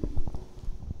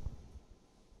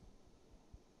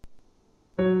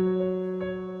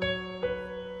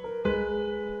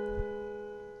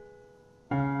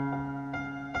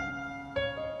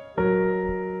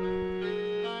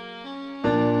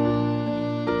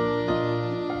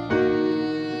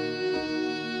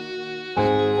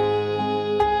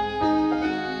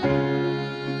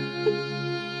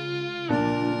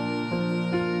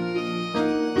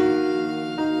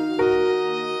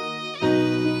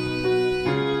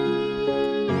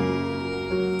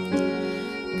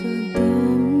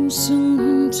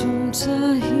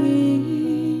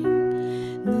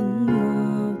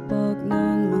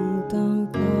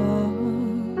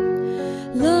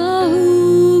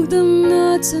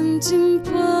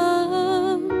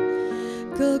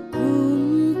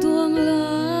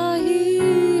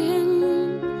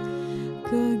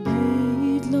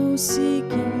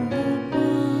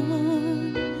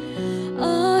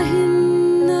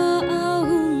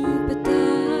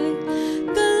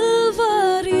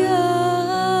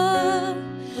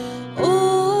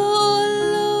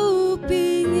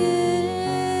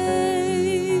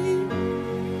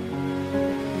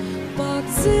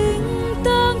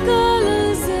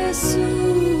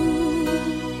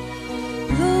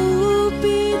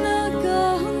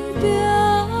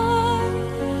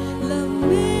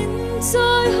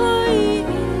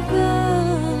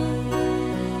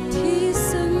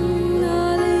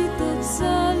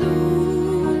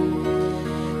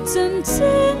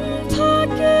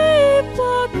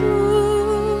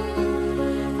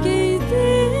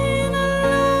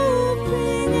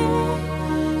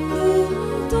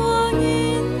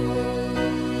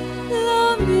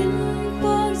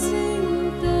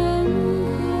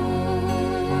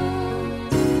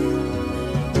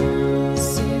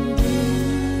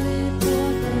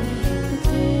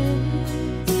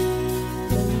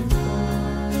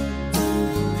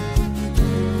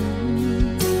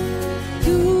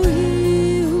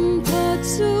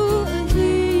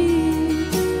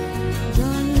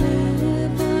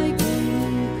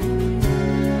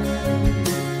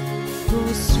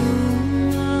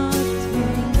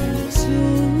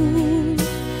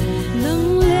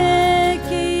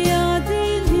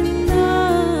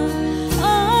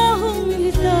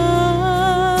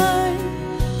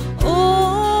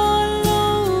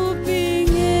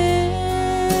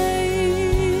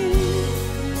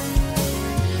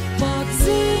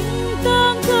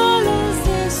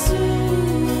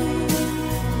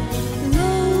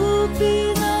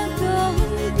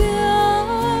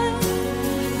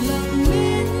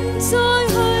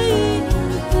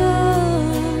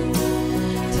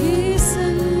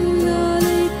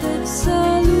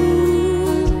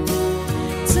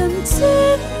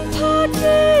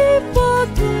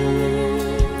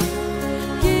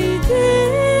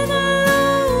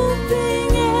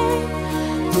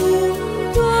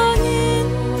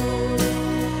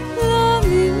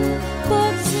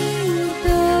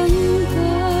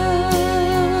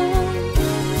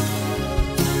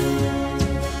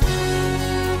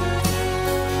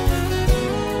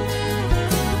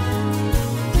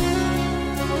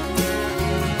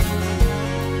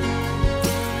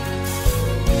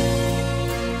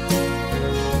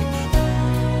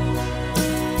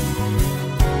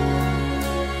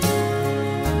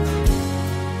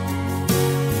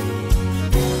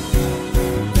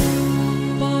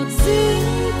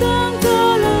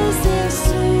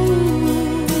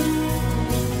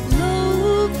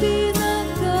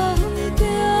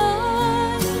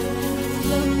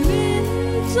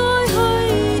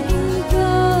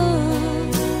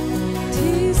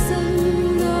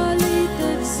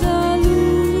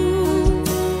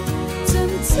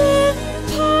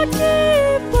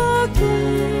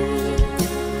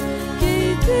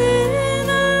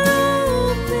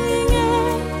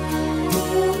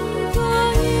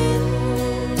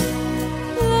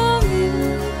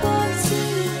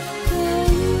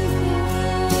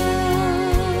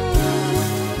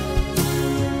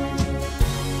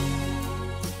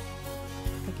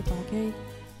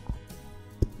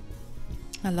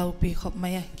Ngalaw pi khop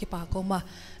maya kipa ko ma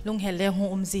lung hele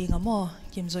hong zi ngamo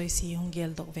kim joy si hong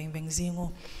gel dok veng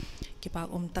zingo kipa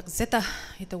tak zeta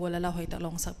ita wala la hoy ta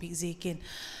long sak pi zikin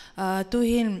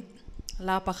tuhin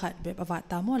la pakhat be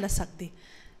awata mo la sakdi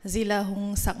zila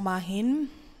hong sakmahin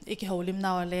ikiholim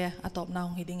na wale atop na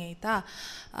hong hiding ita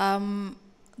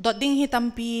dot ding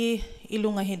hitampi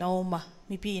ilungahin awma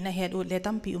mipi na head ut le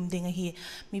tampi ding hi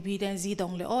mipi den zi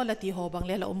dong le ola ti ho bang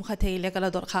le la khathei le kala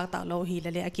dot khak ta lo hi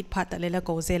le akit phat le la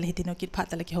ko zel hitino kit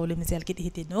phat la ki holim zel kit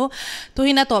hitino tu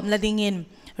hina top la dingin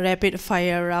rapid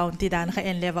fire round ti dan kha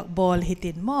en levak ball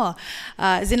hitin mo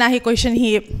zina hi question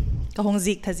hi ka hong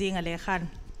zik thazi nga le khan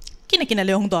kina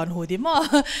le hong don hu di mo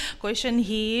question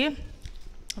hi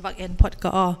vak en pot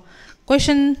ka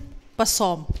question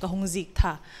pasom ka hong zik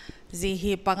tha zi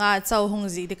hi panga chau hong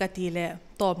zi dikati le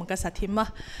tom ka sathima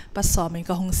pasom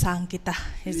ka hong sang kita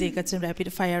zi ka chun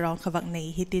rapid fire round khawak nei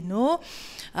hitinu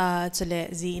chule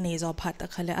zi nei zo phat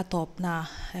khale atop na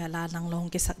la nang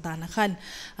long ki sakda na khan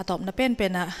atop na pen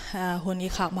na hun i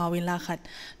khak mawin la khat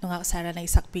nonga sara nei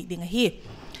sakpi ding hi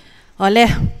ole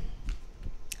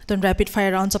ton rapid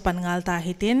fire round chapan ngal ta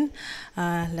hitin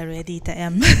la ready ta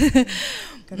em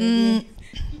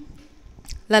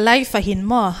la life fahin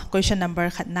mo question number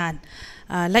khatnan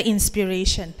la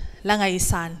inspiration la ngai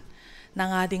san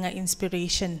nanga dinga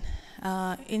inspiration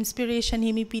inspiration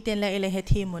himi piten la ele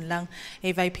hethi mun lang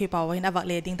e Vaiphei pawa hin awak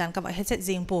le ding dan ka headset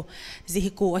jing po ji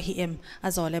hi ko hi em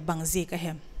azole bangzi ka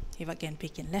hem hiwa ken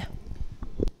pikin le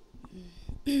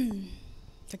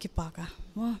takipaka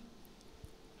mo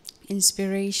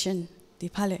inspiration di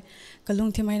phale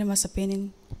kalung thimai na masapenin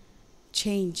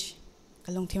change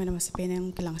kalong thima na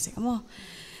masapenin kalang se mo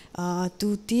tu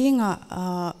tinga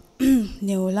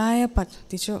neulaya pat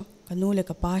ticho kanule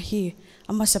ka pahi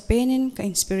ama sapenin ka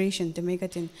inspiration te make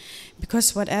it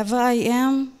because whatever I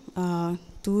am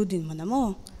tu din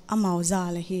manamo ama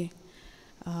uzala hi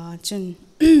chun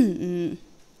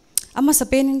ama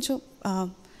sapenin chu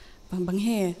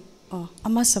banghe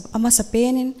ama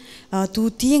sapenin tu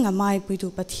tinga mai puitu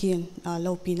pathian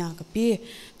lopina ka pi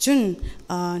chun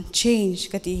change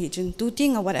kati hi chun tu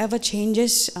tinga whatever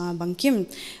changes bangkim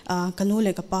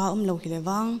kanule ka pa lo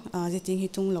hilewang jeting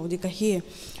hitung lo di ka hi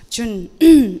chun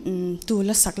tu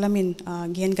la saklamin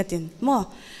gen katin mo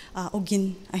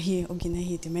ogin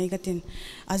ahi ti mai katin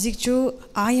azik chu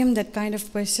I am that kind of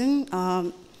person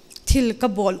thil ka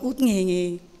bol ut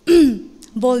nge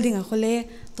bol ding a khole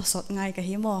to sot ngai ka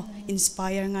hi mo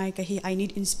inspire ngai ka hi I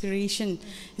need inspiration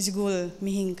zgul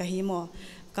mihing ka hi mo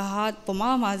kahat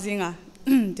poma ma zinga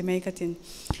ti mai katin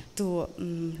tu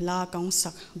la kaung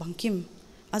sak bangkim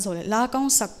azole la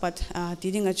kaung sak pat ti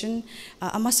ding a chun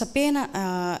ama sapena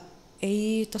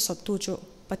ei to sot tu chu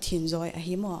pathin joy a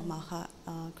hi mo ma kha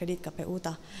credit ka pe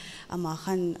uta ama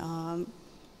khan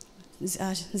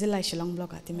zilai shilang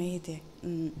blog ti mai te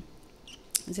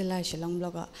zilai shilang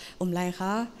blog lai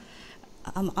kha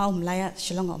lai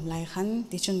shilong lai khan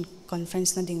ti chun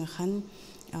conference na ding khan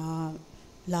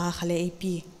la khale ap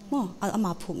mo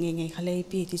ama phuk nge khale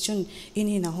ap ti chun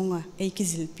ini na honga ei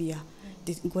kizil pia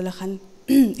ti gola khan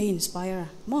ei inspire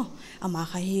mo ama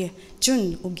kha hi chun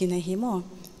ugina hi mo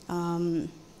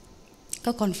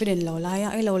ka confident lo la ya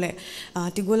ai lo le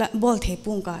ti gola ball the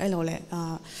pung ka ai lo le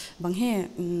bang he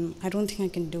I don't think I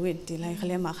can do it ti lai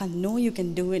khale ma khan no you can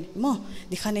do it mo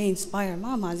di khan ei inspire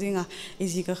ma zinga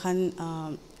easy ka khan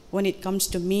when it comes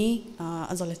to me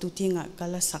azole tu tinga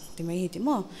kala sak ti mai ti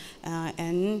mo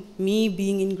and me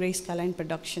being in Grace Skyline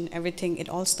production everything it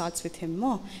all starts with him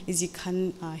mo easy khan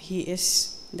he is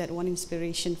that one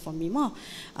inspiration for me mo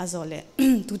azole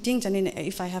tu ting chanin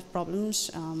if I have problems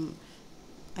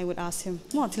I would ask him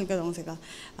mo thil ka dong se ka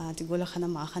ti gola khana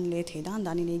ma khan le the dan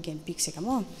dani nei gen pick se ka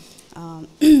mo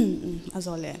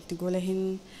azole ti gola hin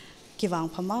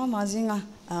kiwang phama ma zinga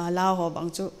la ho bang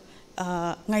chu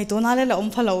ngai to na le la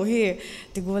phalo hi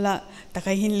ti gola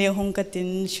takai hin le hong ka tin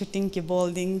shooting ki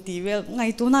bowling ti wel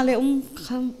ngai to na le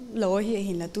kham lo hi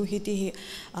hin la tu hi ti hi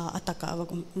ataka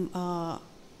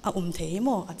a the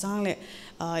mo achang le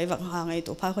iwak ha ngai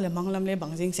to pha khole manglam le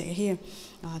bangjing se hi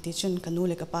ti chun kanu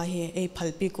le ka pa hi ei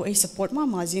phalpi ko ei support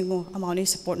ma jingo amani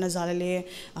support na zala le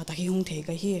ta hi hung the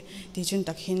ka hi ti chun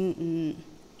takhin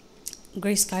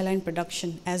Grace Skyline production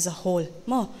as a whole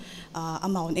mo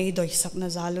amount ei doi sak na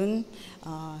zalun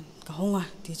ka honga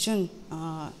ti chun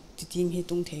ti ting hi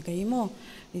tung the ka hi mo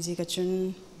iji ka chun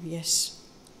yes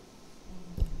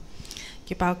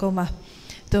ki pa ko ma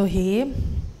to hi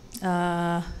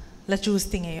la choose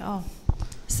thing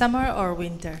summer or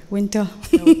winter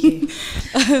okay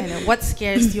and what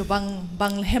scares you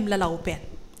bang hem la lau pen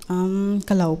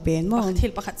kalau pen mo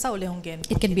thil pakhat sau le hong gen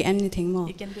it can be anything mo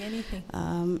it can be anything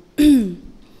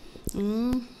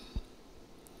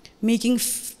making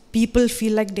people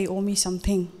feel like they owe me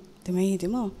something.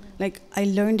 Like I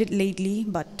learned it lately,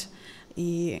 but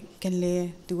like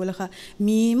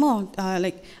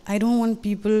I don't want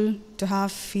people to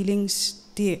have feelings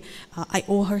I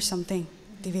owe her something.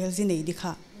 That's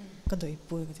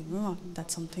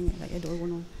something like I don't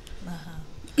want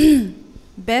to.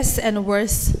 Best and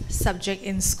worst subject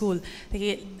in school.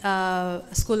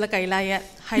 School la kailaya,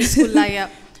 high school laya.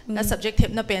 Na subject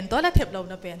tip na pen, to la tip law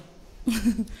na pen.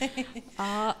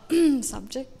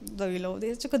 Subject low.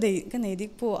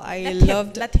 I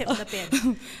loved la tip na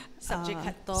pen. Subject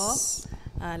hat to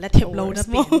la tip low na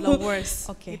pen. Low worst.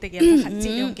 Okay.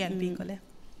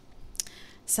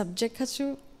 Subject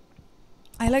hachu.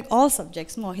 I like all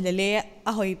subjects mo. Hilale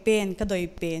ahoy pen, kadoy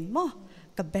pen mo.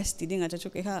 Ka best ding aja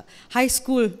chuke ha. High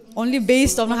school only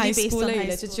based on high school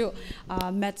la chuchu.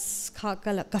 Maths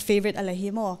ka favorite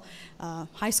alahi mo.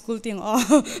 High school thing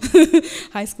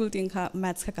high school thing ka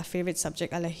maths ka favorite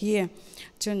subject alahi.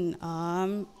 Chun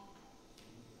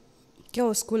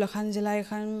kyo school khan jilai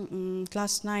khan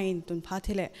class 9 tun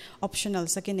phathile optional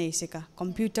second ka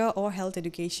computer or health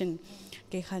education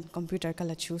ke khan computer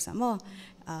kala choose amo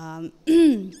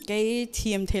ke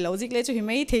TM the logic le chu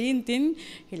himai thein tin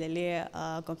hilale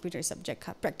computer subject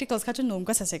ka practicals ka chu nom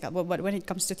ka sase ka but when it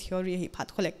comes to theory hi phat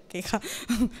khole ke kha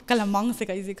kala mang se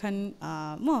ka izi khan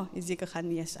mo izi ka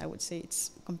khan yes I would say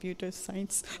it's computer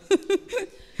science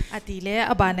atile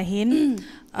abanahin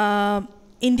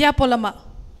India polama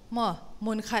mo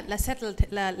mun khat la settle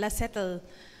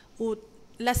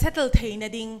thein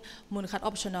ding mun khat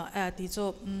optional ti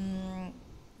cho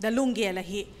da lungge la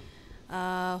hi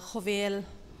khovel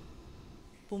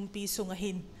pumpi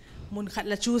sungahin mun khat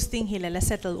la choose ting hi la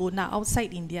settle u na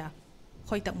outside India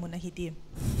khoi tak mun hi team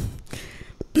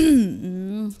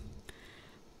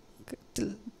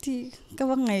ti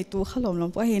kawang ngai tu khalom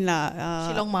lom po hin la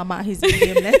shilong mama hi zim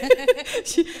le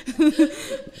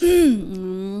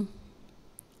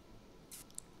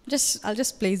I'll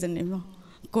just place the name.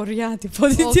 Korea,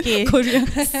 okay. Korea.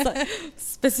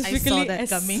 Specifically, I saw that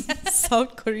coming.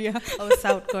 South Korea. Oh,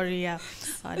 South Korea.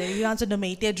 You want to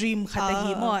make a dream.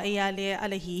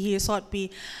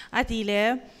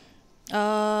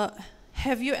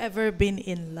 Have you ever been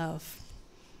in love?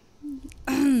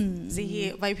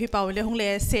 Zihi, Vaiphei Paule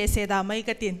hongle se damai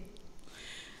katin.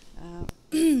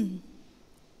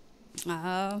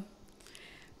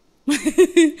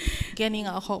 Getting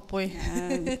a hot boy.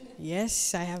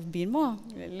 Yes, I have been more.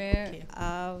 Okay.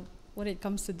 When it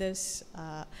comes to this,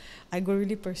 I go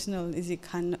really personal.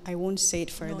 I won't say it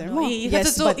further. No.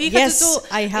 Yes, but yes,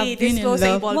 I have been in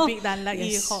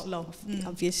love.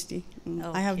 Obviously,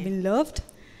 I have been loved.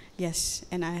 Yes,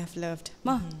 and I have loved.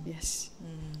 Yes.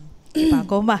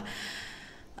 Pagoma.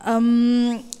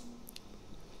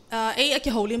 Aki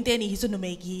holim te ni hisu no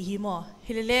megi hi mo.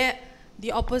 Hilele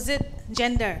the opposite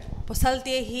gender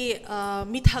posalte hi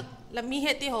mithak lami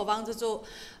het ti howang chu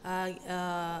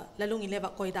lalung ile ba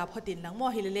koida photin lang mo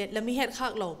hilele lami het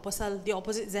khak lo posal the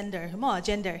opposite gender mo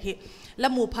gender hi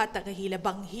lamu phat ta hi le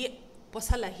bang hi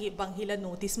posala hi bang hi la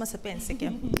notice ma sa pen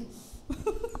sekem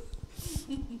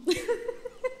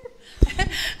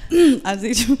as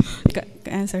it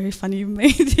answer is funny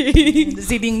made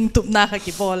ziding tupna ka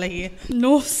ki bola hi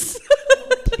nose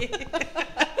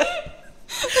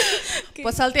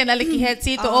Posalte na liki het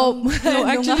si to no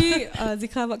actually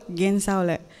zikha bak gen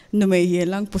saule no me hi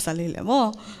lang posale le mo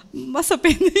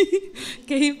masapen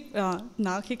ke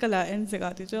na ki kala en se ga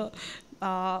ti cho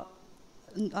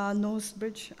nose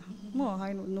bridge mo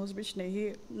hai nose bridge nei hi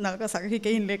na ka sak hi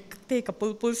ke in lek te ka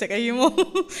pul se ka hi mo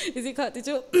zikha ti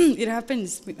cho it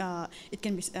happens it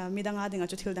can be midanga dinga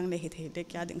cho thil dang le hi the de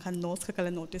kya ding khan nose ka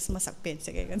kala notice ma sak pen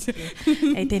se ka gan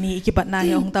ai te ni ki pat na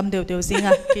hi ong tam deu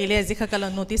singa ke le zikha kala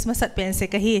notice ma sat pen se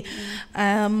ka hi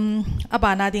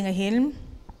abana dinga hin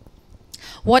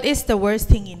what is the worst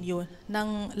thing in you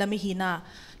nang lamihina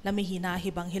hi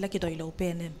bang hila ki doi lo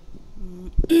pen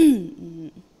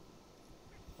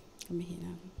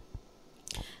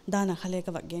Dana khale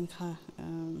ka gen kha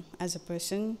as a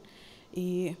person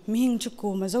mihing chuko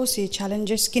mazo se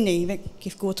challenges ki nei vek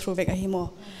kif go through vek ahimo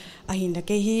ahin la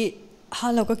ke hi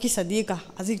halo ka ki sadi ka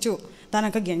azik chu dana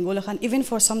ka gen go la khan even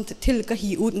for some til ka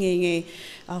hi ut nge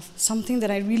something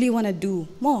that I really want to do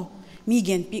mo mi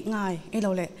gen pik ngai e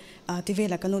lo le tive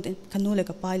la kanu le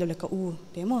ka pai lo le ka u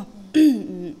te mo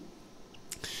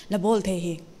la bol the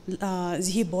hi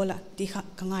zihi bola ti kha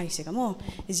kangai se ka mo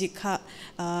zikha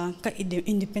ka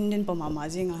independent pa mama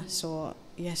jinga so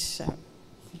yes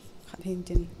khatin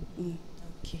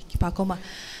okay ki pa ko ma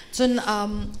chun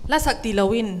la sakti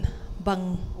lowin bang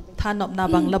thanop na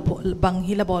bang la bang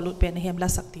hila bolut pen hem la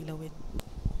sakti lowin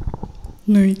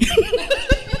nui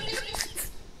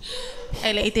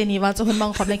ai le ite ni wa chu hun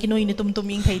mang khom le ki noi ni tum tum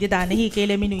ing thei de dan hi ke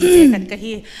le mi nui che kan ka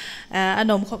hi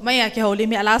anom khop mai ke holi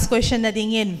mi last question na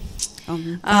dingin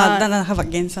then I have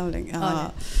again something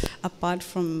apart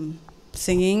from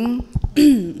singing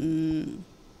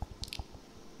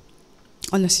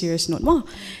on a serious note ma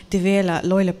tivela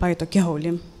loile pai to ke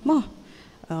holim ma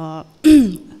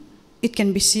it can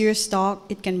be serious talk,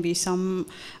 it can be some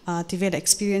tivela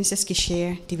experiences ki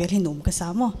share tivela hinum ka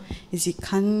samo is it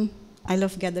can I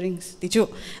love gatherings tichu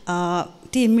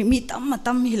ti mi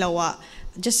tam hilawa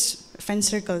just friend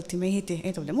circle ti me hiti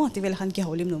eto le mo tivela kan ki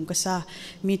holim num ka sa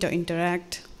meet to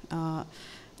interact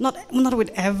not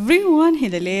with everyone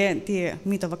hilale ti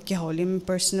meet of ki holim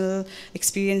personal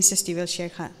experiences tivela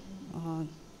share kha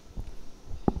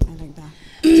I like that.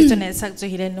 Dito na sak jo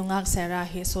hilen nungak sera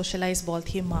he socialize ball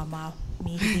thi mama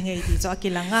mi dingay di so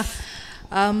akilanga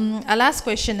a last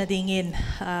question na dingin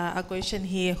a question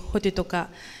he hotito ka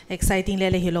exciting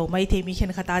lele hilo mai the mi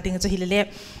khen khata ding jo hilele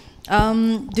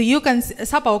do you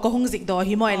sa paw ko hungzik do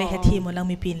hi mo ele hethi mo lang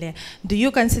mi pinle do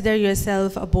you consider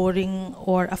yourself a boring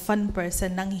or a fun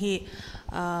person nang hi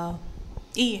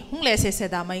hungle se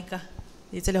da mai ka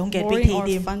it's a boring or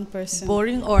fun person.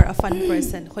 Boring or a fun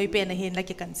person. Hoy pe na hin like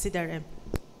you consider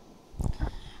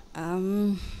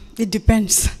it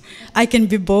depends. I can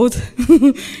be both.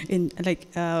 In like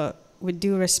with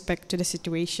due respect to the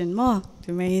situation. Mo,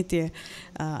 to me it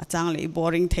changle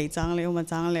boring thai changle ma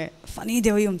changle funny de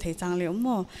yum thai changle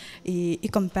mo I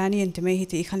companion to me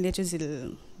it I khan le chu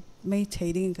zil mai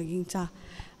thai ding ka ging cha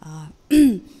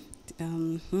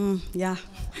yeah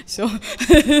so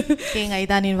ke ngai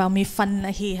danin wang mi fun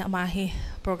na hi ama hi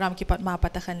program ki pat ma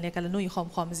patakhan le kala nui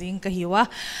khom jing ka hiwa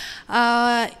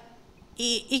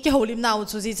I ke holim nau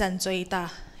chu ji chan choi ta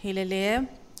hilele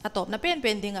atop na pen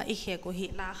ding a I he ko hi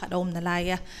la khadom na la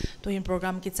ya to in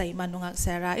program ki chai manunga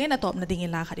sera in atop na ding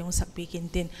la khading sakpi kin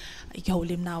tin I ke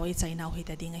holim nau I chai nau hi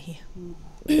ta ding a hi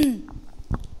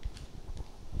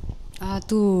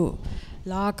tu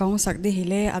la kaung sak de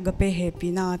hile agape happy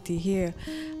na ti here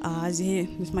ji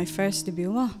is my first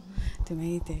debut ma te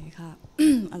mai te kha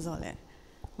azole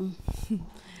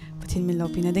pathin min lo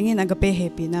pina dengin agape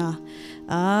happy na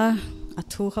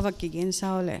athu khawa ki gen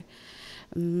saule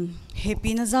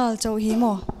happy na zal chau hi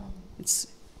mo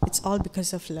it's all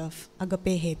because of love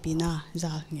agape happy na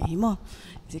zal nge hi mo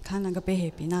ji khan agape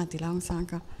happy na ti lang sang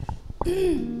ka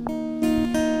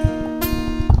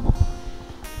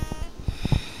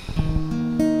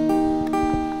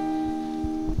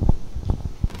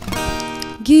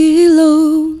ghi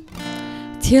lâu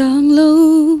thiang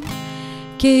lâu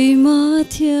cây má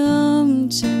thiam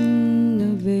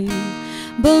chân về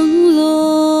băng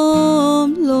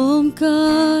lom lom ca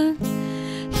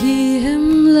hi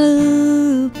em lơ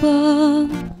pa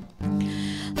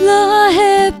la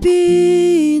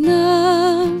happy na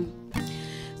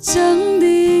chẳng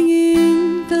ding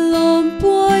in ka lom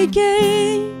poi ke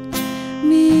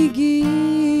mi gi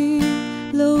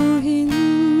lâu hin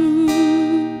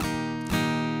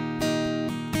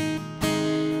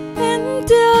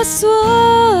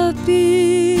Swapi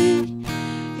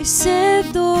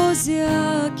iseto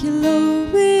zia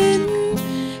kilowin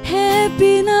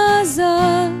happy naza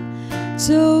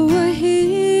jowahi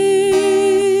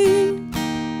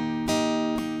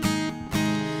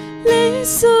le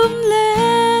sum le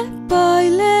pai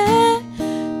le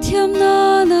thiam na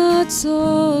na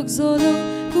chok zolo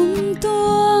kum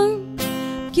tuang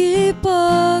ki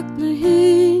pak nahi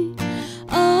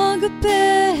agape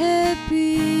happy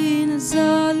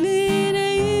Zali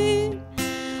nei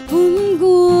hun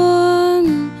guan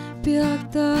piak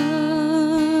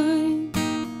tai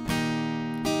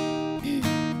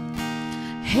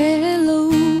hello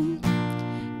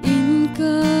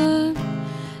inka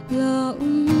la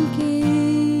ke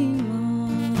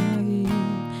mai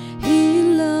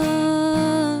hila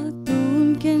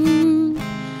tun ken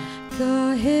ka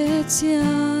he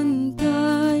chian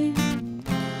tai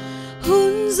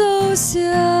hun zo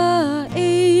sia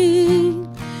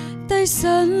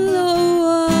san lo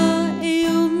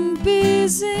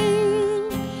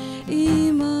busing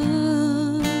ima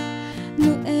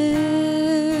noel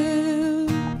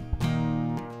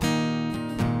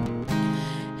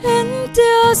ente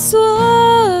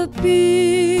aswapi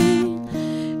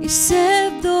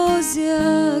isep dozia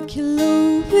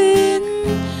kilowin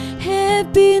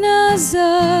happy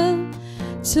nazal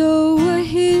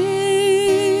jowahi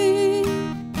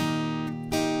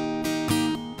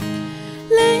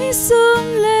sum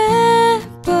le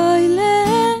pai le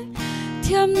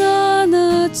thiam na na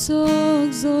chok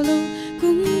zolo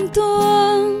kum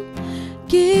tuang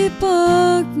ki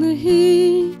pak nahi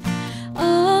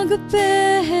agape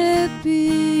happy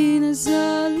na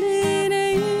zali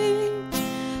nei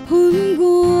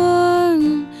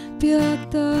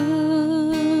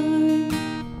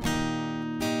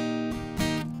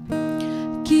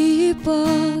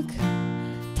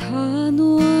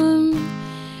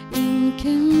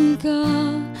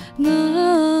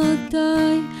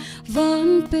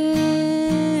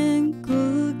beng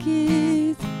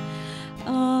kulkit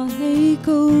ai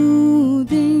câu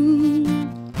ding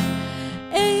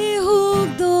ai huk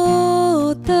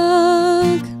do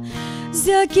tak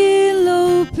zia ki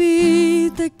lo pi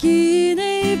takin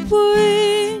ai pui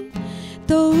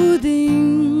tâu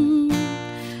ding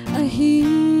a hi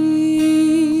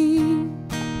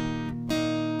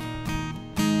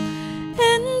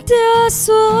en tia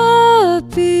xóa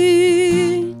pi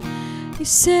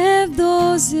xếp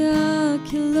đôi zia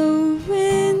ki lo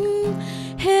win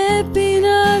happy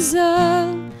na za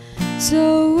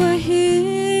so a hi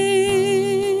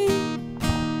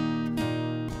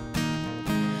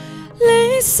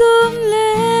lấy sum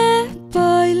lệ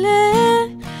bài lệ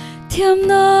thiam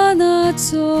na na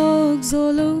chok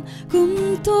zolo kum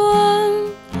tuan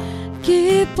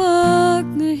ki pak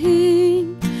na hi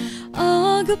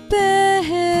agape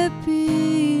happy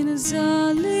na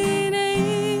za li nei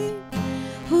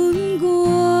hun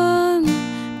guan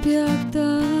piak ta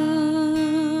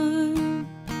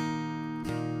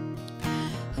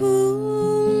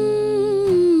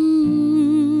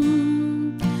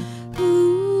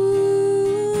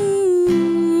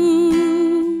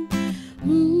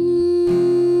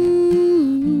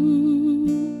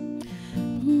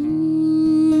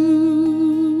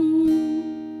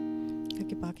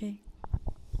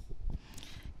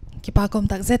Kipakom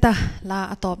tak zeta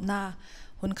la atop na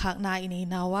hun khak na ini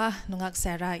nawa nungak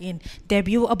sera in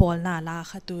debut abol na la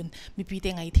khatun mi pite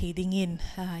ngai theding in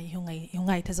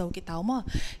hungai thazau ki taw ma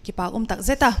kipakom tak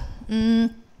zeta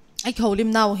ai kholim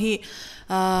naw hi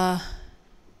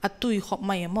atui khop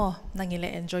mai mo nangile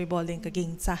enjoy bowling ka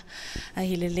ging cha a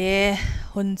hilele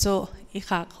hun cho I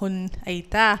khak hun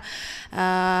aita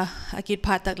akit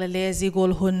phatak lele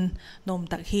zigol hun nom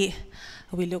tak hi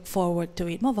we look forward to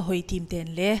it mo Vaiphei team ten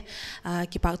le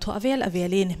kipak tho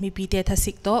avelin mi pite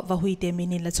thasik to Vaiphei te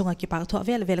minin la chunga kipak tho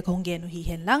avel khong gen hi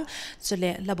hen lang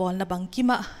chule labol na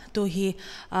bangkima to hi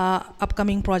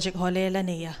upcoming project hole la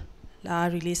neya la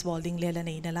release bowling le la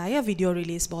nei na la ya video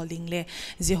release bowling le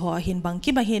ji ho hin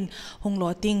bangki ma hin hung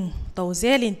loting to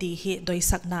zelin ti hi doi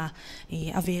sakna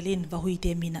avelin Vaiphei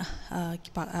te mina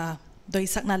kipak doi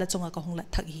sakna la chunga ka hung la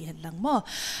thak hi hen lang mo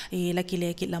la kile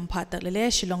ki lam pha tak le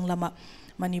Shillong lama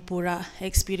Manipura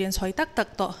experience hoi tak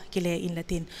to kile in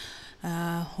latin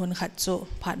hun khat cho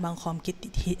phat mang khom kit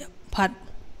hi phat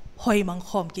hoi mang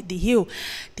khom kit di hiu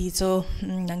ti cho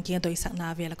nang ki doi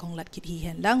sakna vela kong lat kit hi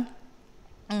hen lang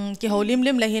ki holim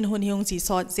lim la hin hun hiung chi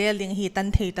sot zel ding hi tan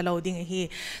thei talo ding hi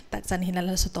tak chan hin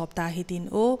la stop ta hi tin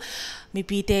o mi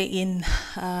pi te in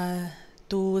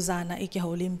tu zana ki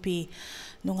holim pi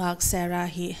nungak sera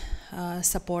hi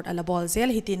support ala ball zel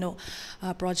hitino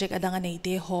project adanga nei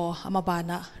te ho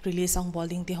amabana release ang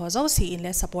bowling te ho zo si in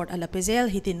le support ala pezel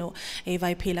hitino e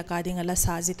Vaiphei la kading ala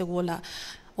sa jito gola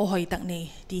o hoi tak nei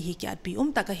ti hi ki at pi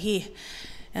tak hi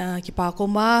ki pa ko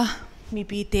ma mi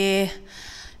pi te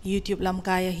YouTube lam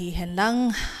kaya hi hen lang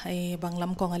ai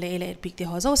banglam kong ale ele pik te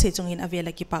ho zo se chungin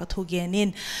avela ki pak thu genin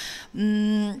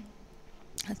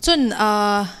chun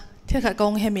thekha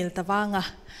kong hemil tawanga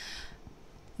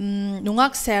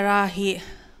nungak sera hi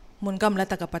mungam la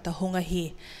takapata hunga hi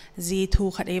zi thu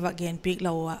khat ewa gen pik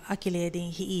lawa akile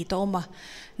ding hi I to ma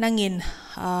nangin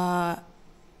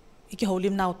iki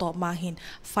holim naw to ma hin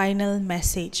final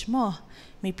message mo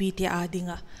mi piti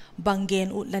adinga banggen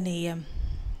utlaneyam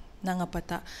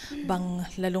nangapata bang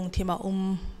lalung thima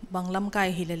bang lamkai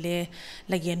hilale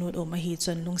lagen ut hi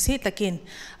chon lungsi takin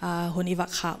hun iwa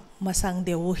kha masang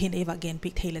dewu hin ewa gen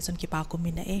pik theila chon ki pa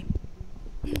kumina e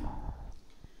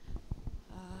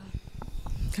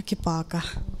kakipaka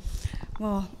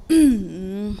mo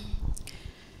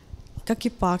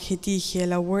kakipak hiti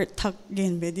khela word thak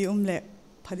gen bedi le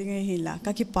phadinge hila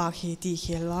kakipak hiti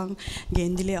khelwang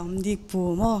gen dile amdik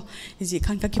pu mo ji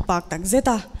khan kakipak tak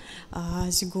zeta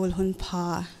zigol hun pha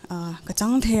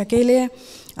kachang the akele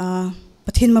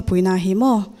pathin ma puina hi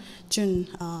mo chun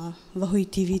Vaiphei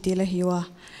TV te la hiwa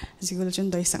zigol chun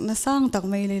doi sakna sang tak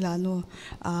mai le la no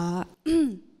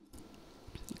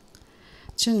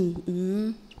chun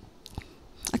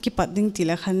akipat ding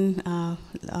tila khan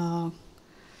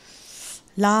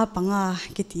la panga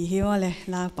kiti hi wale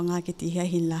la panga kiti hi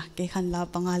hin la ke khan la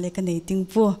panga le ka nei ting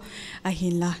pu a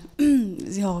hin la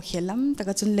ji ho khelam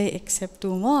taka chun le accept tu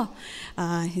mo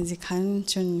hin ji khan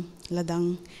chun ladang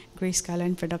Grace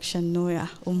Callan production no ya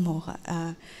ho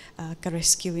ka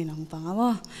rescue in ang panga mo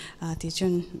ti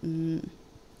chun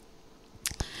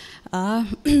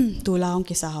tu laung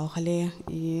ki sa ho khale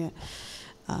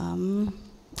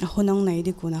hunang nai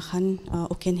di kuna khan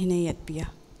oken hinay at pia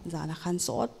zana khan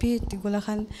sot pi tigula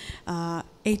khan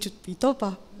a chut pi to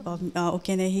pa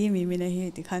okay na hi mi na hi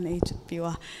ti khan a chut pi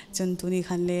wa chun tu ni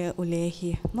khan le ule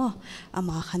hi mo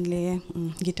ama khan le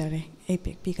guitar e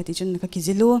pek pi ka ti chun ka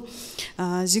kizilu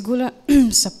zigula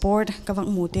support ka wang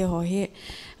mu te ho hi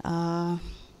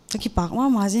ka ki pak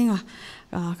ma jinga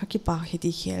ka ki pak hi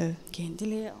ti khel ken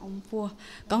dile ampo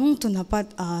kang tu na pat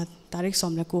tarik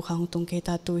som la ku khang tung ke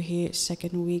ta tu hi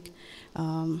second week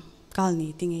kalni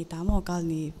tingai ta mo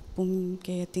kalni pum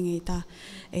ke tingai ta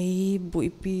ei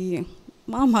buipi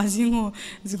ma jingo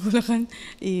zugula khan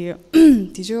e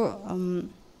ti jo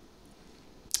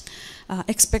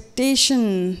expectation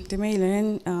te mai len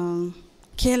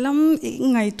kelam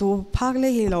ngai tu phak le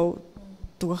hi lo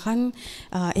tu khan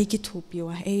ei ki thu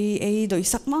piwa ei do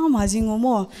isak ma jingo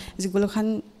mo zugula khan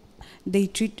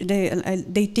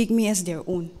they take me as their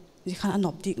own ji khan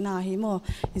anop dik na hi mo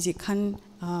ji khan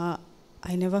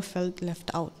I never felt left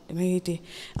out maybe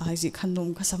ji khan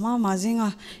dum ka sama ma jinga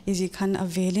ji khan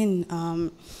avelin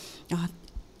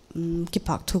ki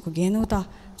pak thu ko genu ta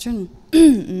chun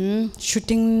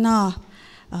shooting na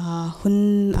hun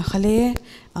akhale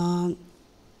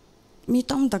mi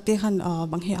tam takte khan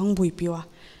banghe ang bui piwa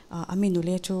aminu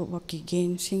le chu waki gain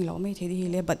sing lo me thedi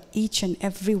le but each and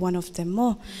every one of them mo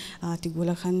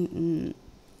tigula khan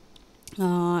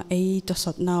ei to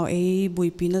sot now ei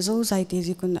buipi na zo zai te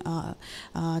ji kun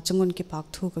chungun ki pak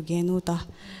thu ka genu ta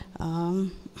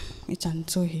I chan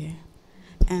chu hi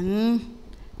and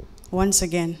once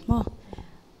again mo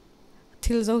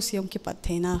thil zo siam ki pat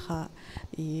theina kha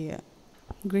I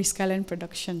Grace Callen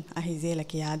production ahize la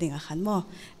ki yading akhan mo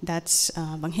that's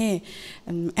banghe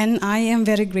and I am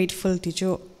very grateful to jo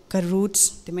ka roots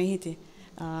te mai hiti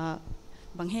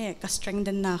banghe ka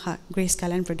strengthen na kha Grace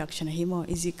Callen production hi mo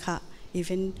izi kha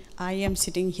even I am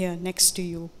sitting here next to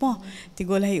you mo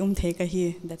tigol hai the ka hi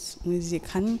that's music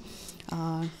khan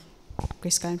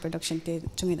Grace Callen production te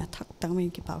chungina thak tang mai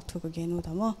ki pak thu ka genu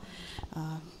ta mo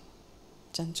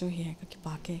chanchu hi ka ki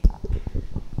pa ke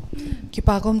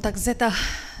Kipagom takzeta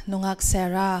nungak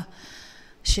Sarah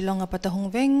Shillong patahong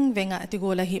venga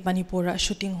tigola hi Manipura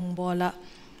shooting hong bola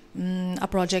a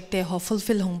project te ho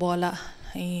fulfill hong bola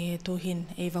e tuhin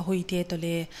e Vaiphei te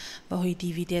tole Vaiphei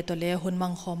TV te tole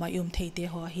hunmang khoma thei te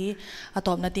ho hi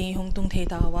atop na ting hong tung thei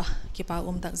tawa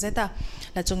kipagom takzeta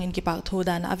la chungin kipak thu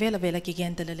dan avela ki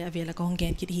gen tele avela ko hong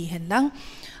gen ki hi hen lang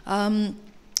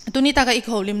tunita ka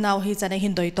ikholim naw hi chana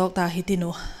hindoi tok ta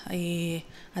hitinu e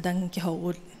adang ki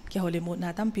ho ki holimut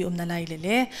na tampi na lai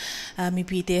lele mi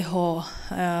pite ho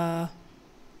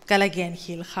kalagen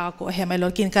hil kha ko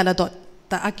hemelor kin kala dot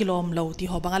ta akilom lo ti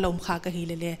ho banga lom kha ka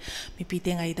hilele mi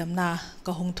pite ngai dam na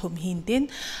ka hung thum hin tin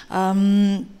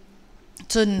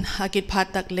chun akit phat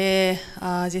tak le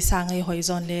je sangai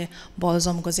hoizon le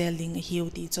bolzom go zeling hiu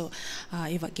ti cho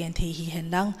iwa gen the hi hen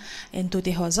lang en tu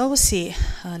te ho zo si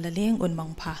la leng un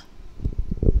mang pha